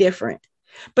slightly different,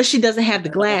 but she doesn't have the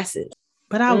glasses.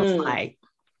 But I was like...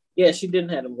 Yeah, she didn't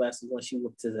have the glasses when she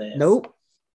whooped his ass. Nope.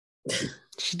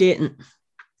 She didn't.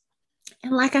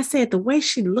 And like I said, the way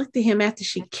she looked at him after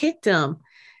she kicked him,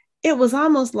 it was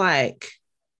almost like...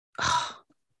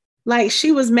 like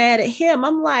she was mad at him.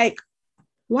 I'm like,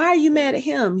 why are you mad at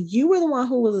him? You were the one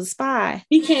who was a spy.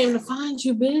 He came to find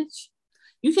you, bitch.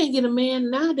 You can't get a man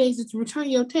nowadays to return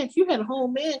your text. You had a whole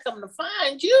man coming to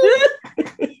find you.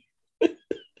 But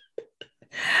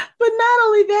not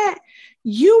only that,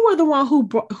 you were the one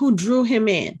who drew him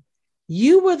in.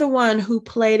 You were the one who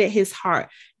played at his heart.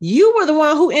 You were the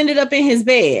one who ended up in his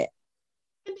bed.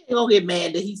 And they don't get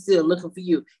mad that he's still looking for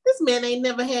you. This man ain't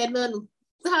never had nothing.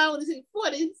 How old is he?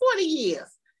 40 years.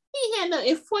 He had nothing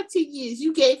in 14 years.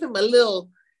 You gave him a little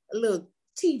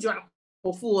tea drop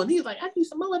full, and he was like, I do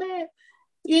some more of that.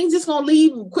 You ain't just gonna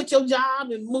leave and quit your job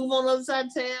and move on the other side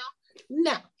of town.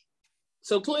 No.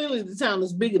 So clearly the town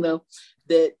is big enough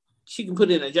that she can put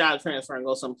in a job transfer and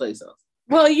go someplace else.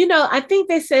 Well, you know, I think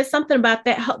they said something about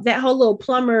that whole little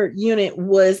plumber unit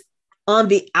was on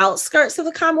the outskirts of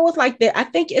the Commonwealth. Like that, I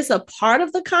think it's a part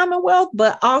of the Commonwealth,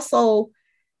 but also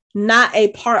not a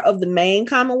part of the main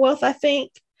Commonwealth, I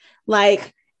think.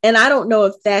 Like, and I don't know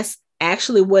if that's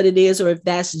actually what it is or if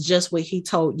that's just what he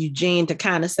told Eugene to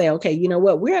kind of say, okay, you know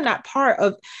what, we're not part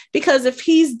of, because if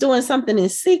he's doing something in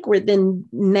secret, then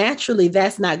naturally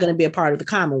that's not going to be a part of the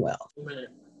Commonwealth. Right.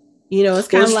 You know, it's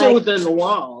kind of like still within the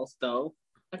walls, though.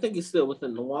 I think it's still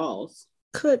within the walls.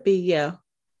 Could be, yeah.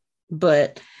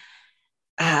 But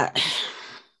I'm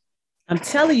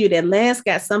telling you that Lance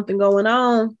got something going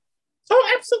on.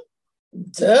 Oh, absolutely.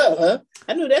 Duh.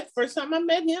 I knew that the first time I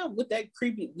met him with that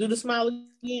creepy, do the smile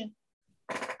again.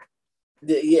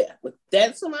 Yeah, with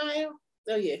that smile.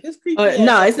 Oh, yeah, his creepy.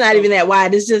 No, it's not even that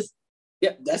wide. It's just.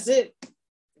 Yep, that's it.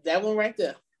 That one right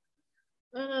there.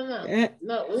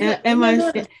 No.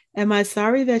 Am I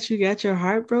sorry that you got your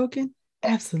heart broken?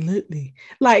 Absolutely.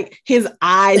 Like his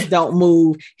eyes don't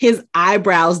move. His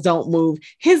eyebrows don't move.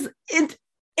 It's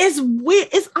weird.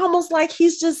 It's almost like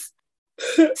he's just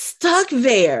stuck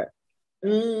there.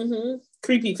 Mm-hmm.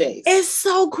 Creepy face. It's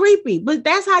so creepy, but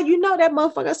that's how you know that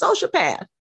motherfucker sociopath,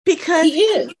 because he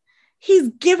is. He's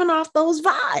giving off those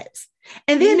vibes.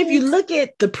 And then if you look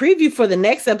at the preview for the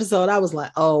next episode, I was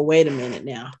like, oh, wait a minute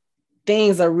now.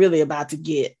 things are really about to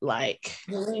get like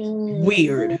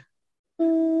weird.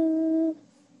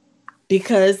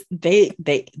 Because they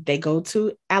go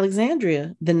to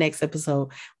Alexandria the next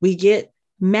episode. We get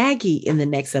Maggie in the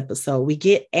next episode. We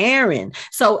get Aaron.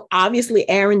 So obviously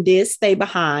Aaron did stay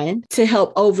behind to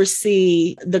help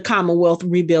oversee the Commonwealth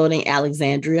rebuilding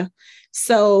Alexandria.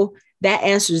 So that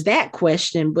answers that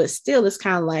question, but still it's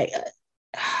kind of like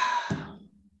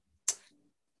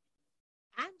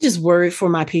I'm just worried for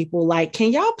my people. Like,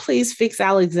 can y'all please fix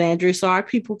Alexandria so our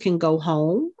people can go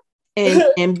home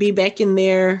and be back in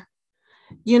their,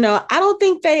 I don't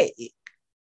think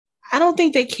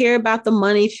they care about the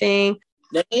money thing.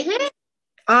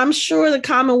 I'm sure the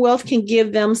Commonwealth can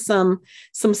give them some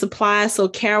supplies so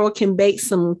Carol can bake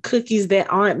some cookies that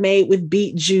aren't made with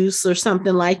beet juice or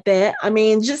something like that. I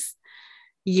mean,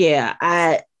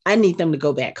 I need them to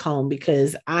go back home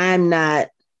because I'm not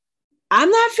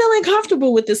feeling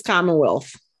comfortable with this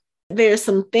Commonwealth. There's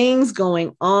some things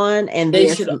going on, and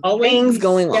there's some things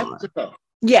going on.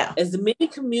 Yeah. As many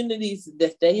communities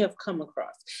that they have come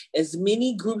across, as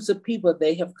many groups of people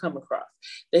they have come across,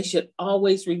 they should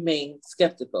always remain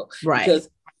skeptical. Right. Because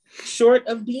short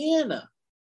of Deanna,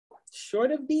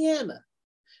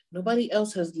 nobody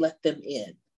else has let them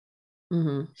in.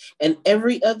 Mm-hmm. And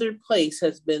every other place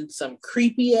has been some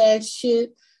creepy ass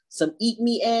shit, some eat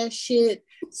me ass shit,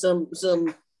 some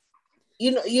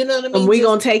you know what I mean? And we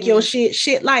gonna take your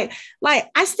shit like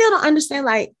I still don't understand,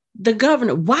 like, the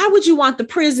governor, why would you want the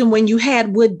prison when you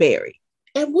had Woodbury?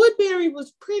 And Woodbury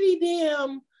was pretty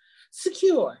damn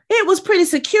secure. It was pretty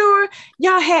secure.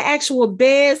 Y'all had actual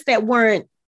beds that weren't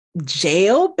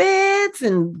jail beds,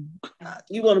 and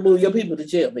you want to move your people to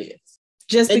jail beds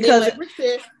just and because like Rick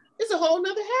said, it's a whole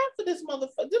nother half of this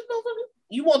motherfucker.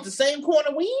 You want the same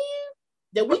corner we in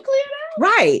that we cleared out,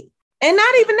 right? And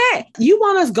not even that. You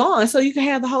want us gone so you can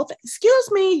have the whole thing. Excuse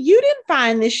me, you didn't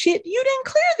find this shit. You didn't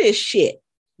clear this shit.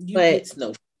 But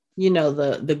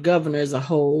the governor is a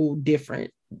whole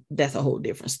different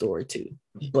story too.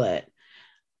 But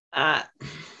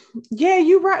yeah,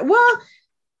 you're right. Well,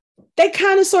 they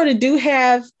kind of sort of do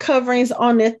have coverings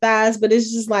on their thighs, but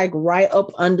it's just like right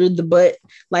up under the butt,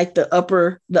 like the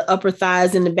upper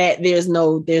thighs in the back. There's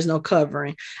no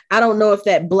covering. I don't know if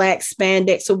that black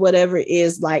spandex or whatever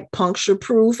is like puncture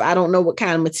proof. I don't know what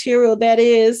kind of material that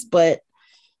is, but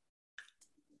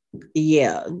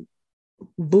yeah,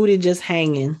 booty just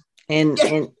hanging, and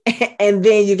then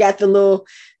you got the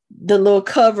little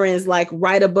coverings like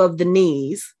right above the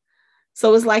knees.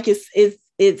 So it's like it's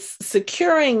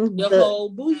securing your whole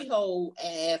booty hole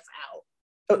ass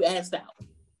out. You assed out.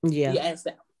 Yeah. You assed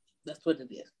out. That's what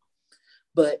it is.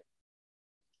 But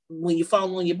when you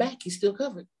fall on your back, you're still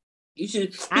covered. He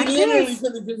literally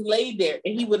could have just laid there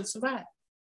and he would have survived.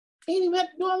 He didn't even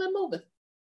have to do all that moving.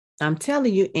 I'm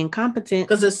telling you, incompetent.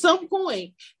 Because at some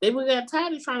point, they would get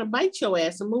tired of trying to bite your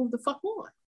ass and move the fuck on.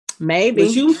 Maybe.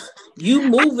 But you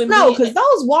moving. No, because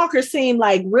those walkers seem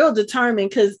like real determined,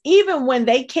 because even when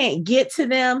they can't get to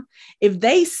them, if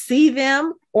they see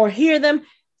them or hear them,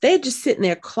 they're just sitting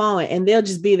there clawing, and they'll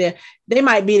just be there. They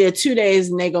might be there 2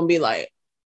 days and they're going to be like,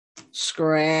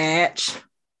 scratch.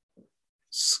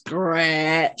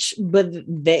 But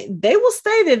they will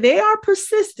stay there. They are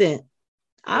persistent.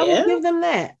 I will give them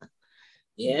that.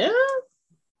 Yeah.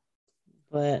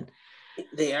 But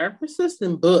they are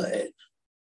persistent, but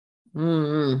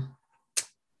I'm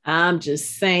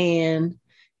just saying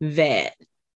that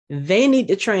they need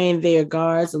to train their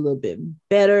guards a little bit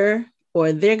better,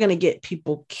 or they're going to get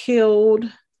people killed.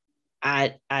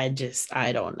 I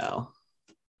don't know.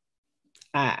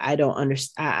 I don't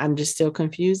understand. I'm just still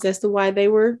confused as to why they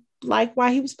were like,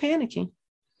 why he was panicking.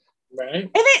 Right.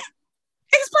 And then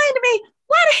explain to me,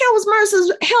 why the hell was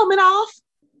Mercer's helmet off?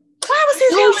 Why was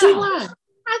his helmet off?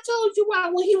 I told you why.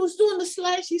 When he was doing the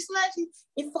slashy,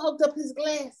 it fogged up his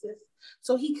glasses.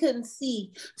 So he couldn't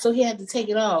see. So he had to take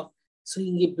it off so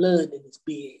he can get blood in his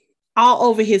beard. All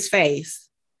over his face.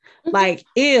 Mm-hmm. Like,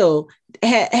 ew.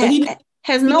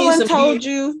 Has no one told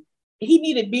you? He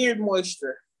needed beard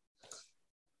moisture.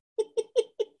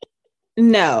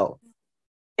 No.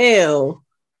 Ew.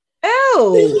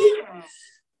 Ew.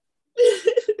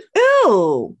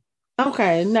 Ew.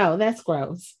 Okay, no, that's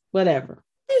gross. Whatever.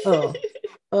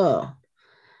 Oh.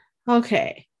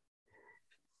 Okay.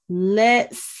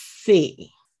 Let's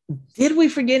see. Did we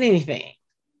forget anything?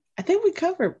 I think we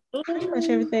covered pretty much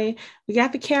everything. We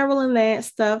got the Carol and Lance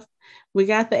stuff. We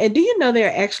got and do you know there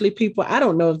are actually people, I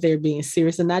don't know if they're being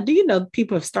serious or not. Do you know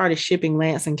people have started shipping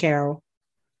Lance and Carol?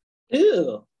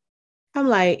 Ew. I'm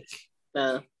like,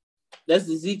 nah, that's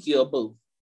Ezekiel boo.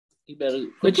 You better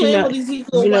but with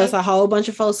Ezekiel. It's a whole bunch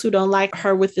of folks who don't like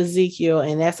her with Ezekiel,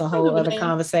 and that's a whole other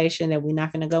conversation that we're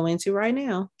not going to go into right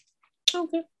now.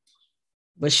 Okay.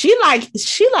 But she like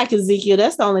Ezekiel.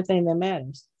 That's the only thing that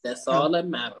matters. That's all that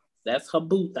matters. That's her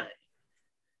boo thing.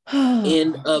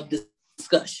 End of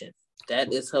discussion.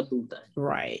 That is her boo thing.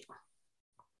 Right.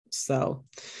 So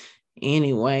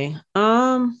anyway,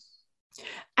 I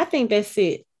think that's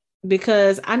it,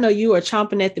 because I know you are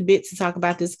chomping at the bit to talk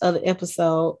about this other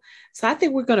episode. So I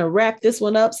think we're going to wrap this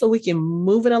one up so we can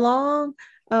move it along.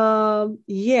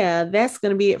 That's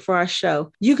going to be it for our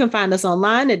show. You can find us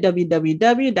online at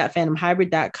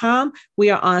www.phantomhybrid.com. We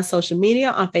are on social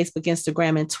media on Facebook,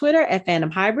 Instagram, and Twitter at Phantom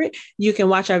Hybrid. You can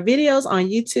watch our videos on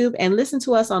YouTube and listen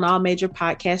to us on all major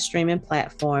podcast streaming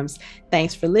platforms.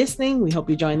 Thanks for listening. We hope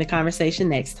you join the conversation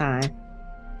next time.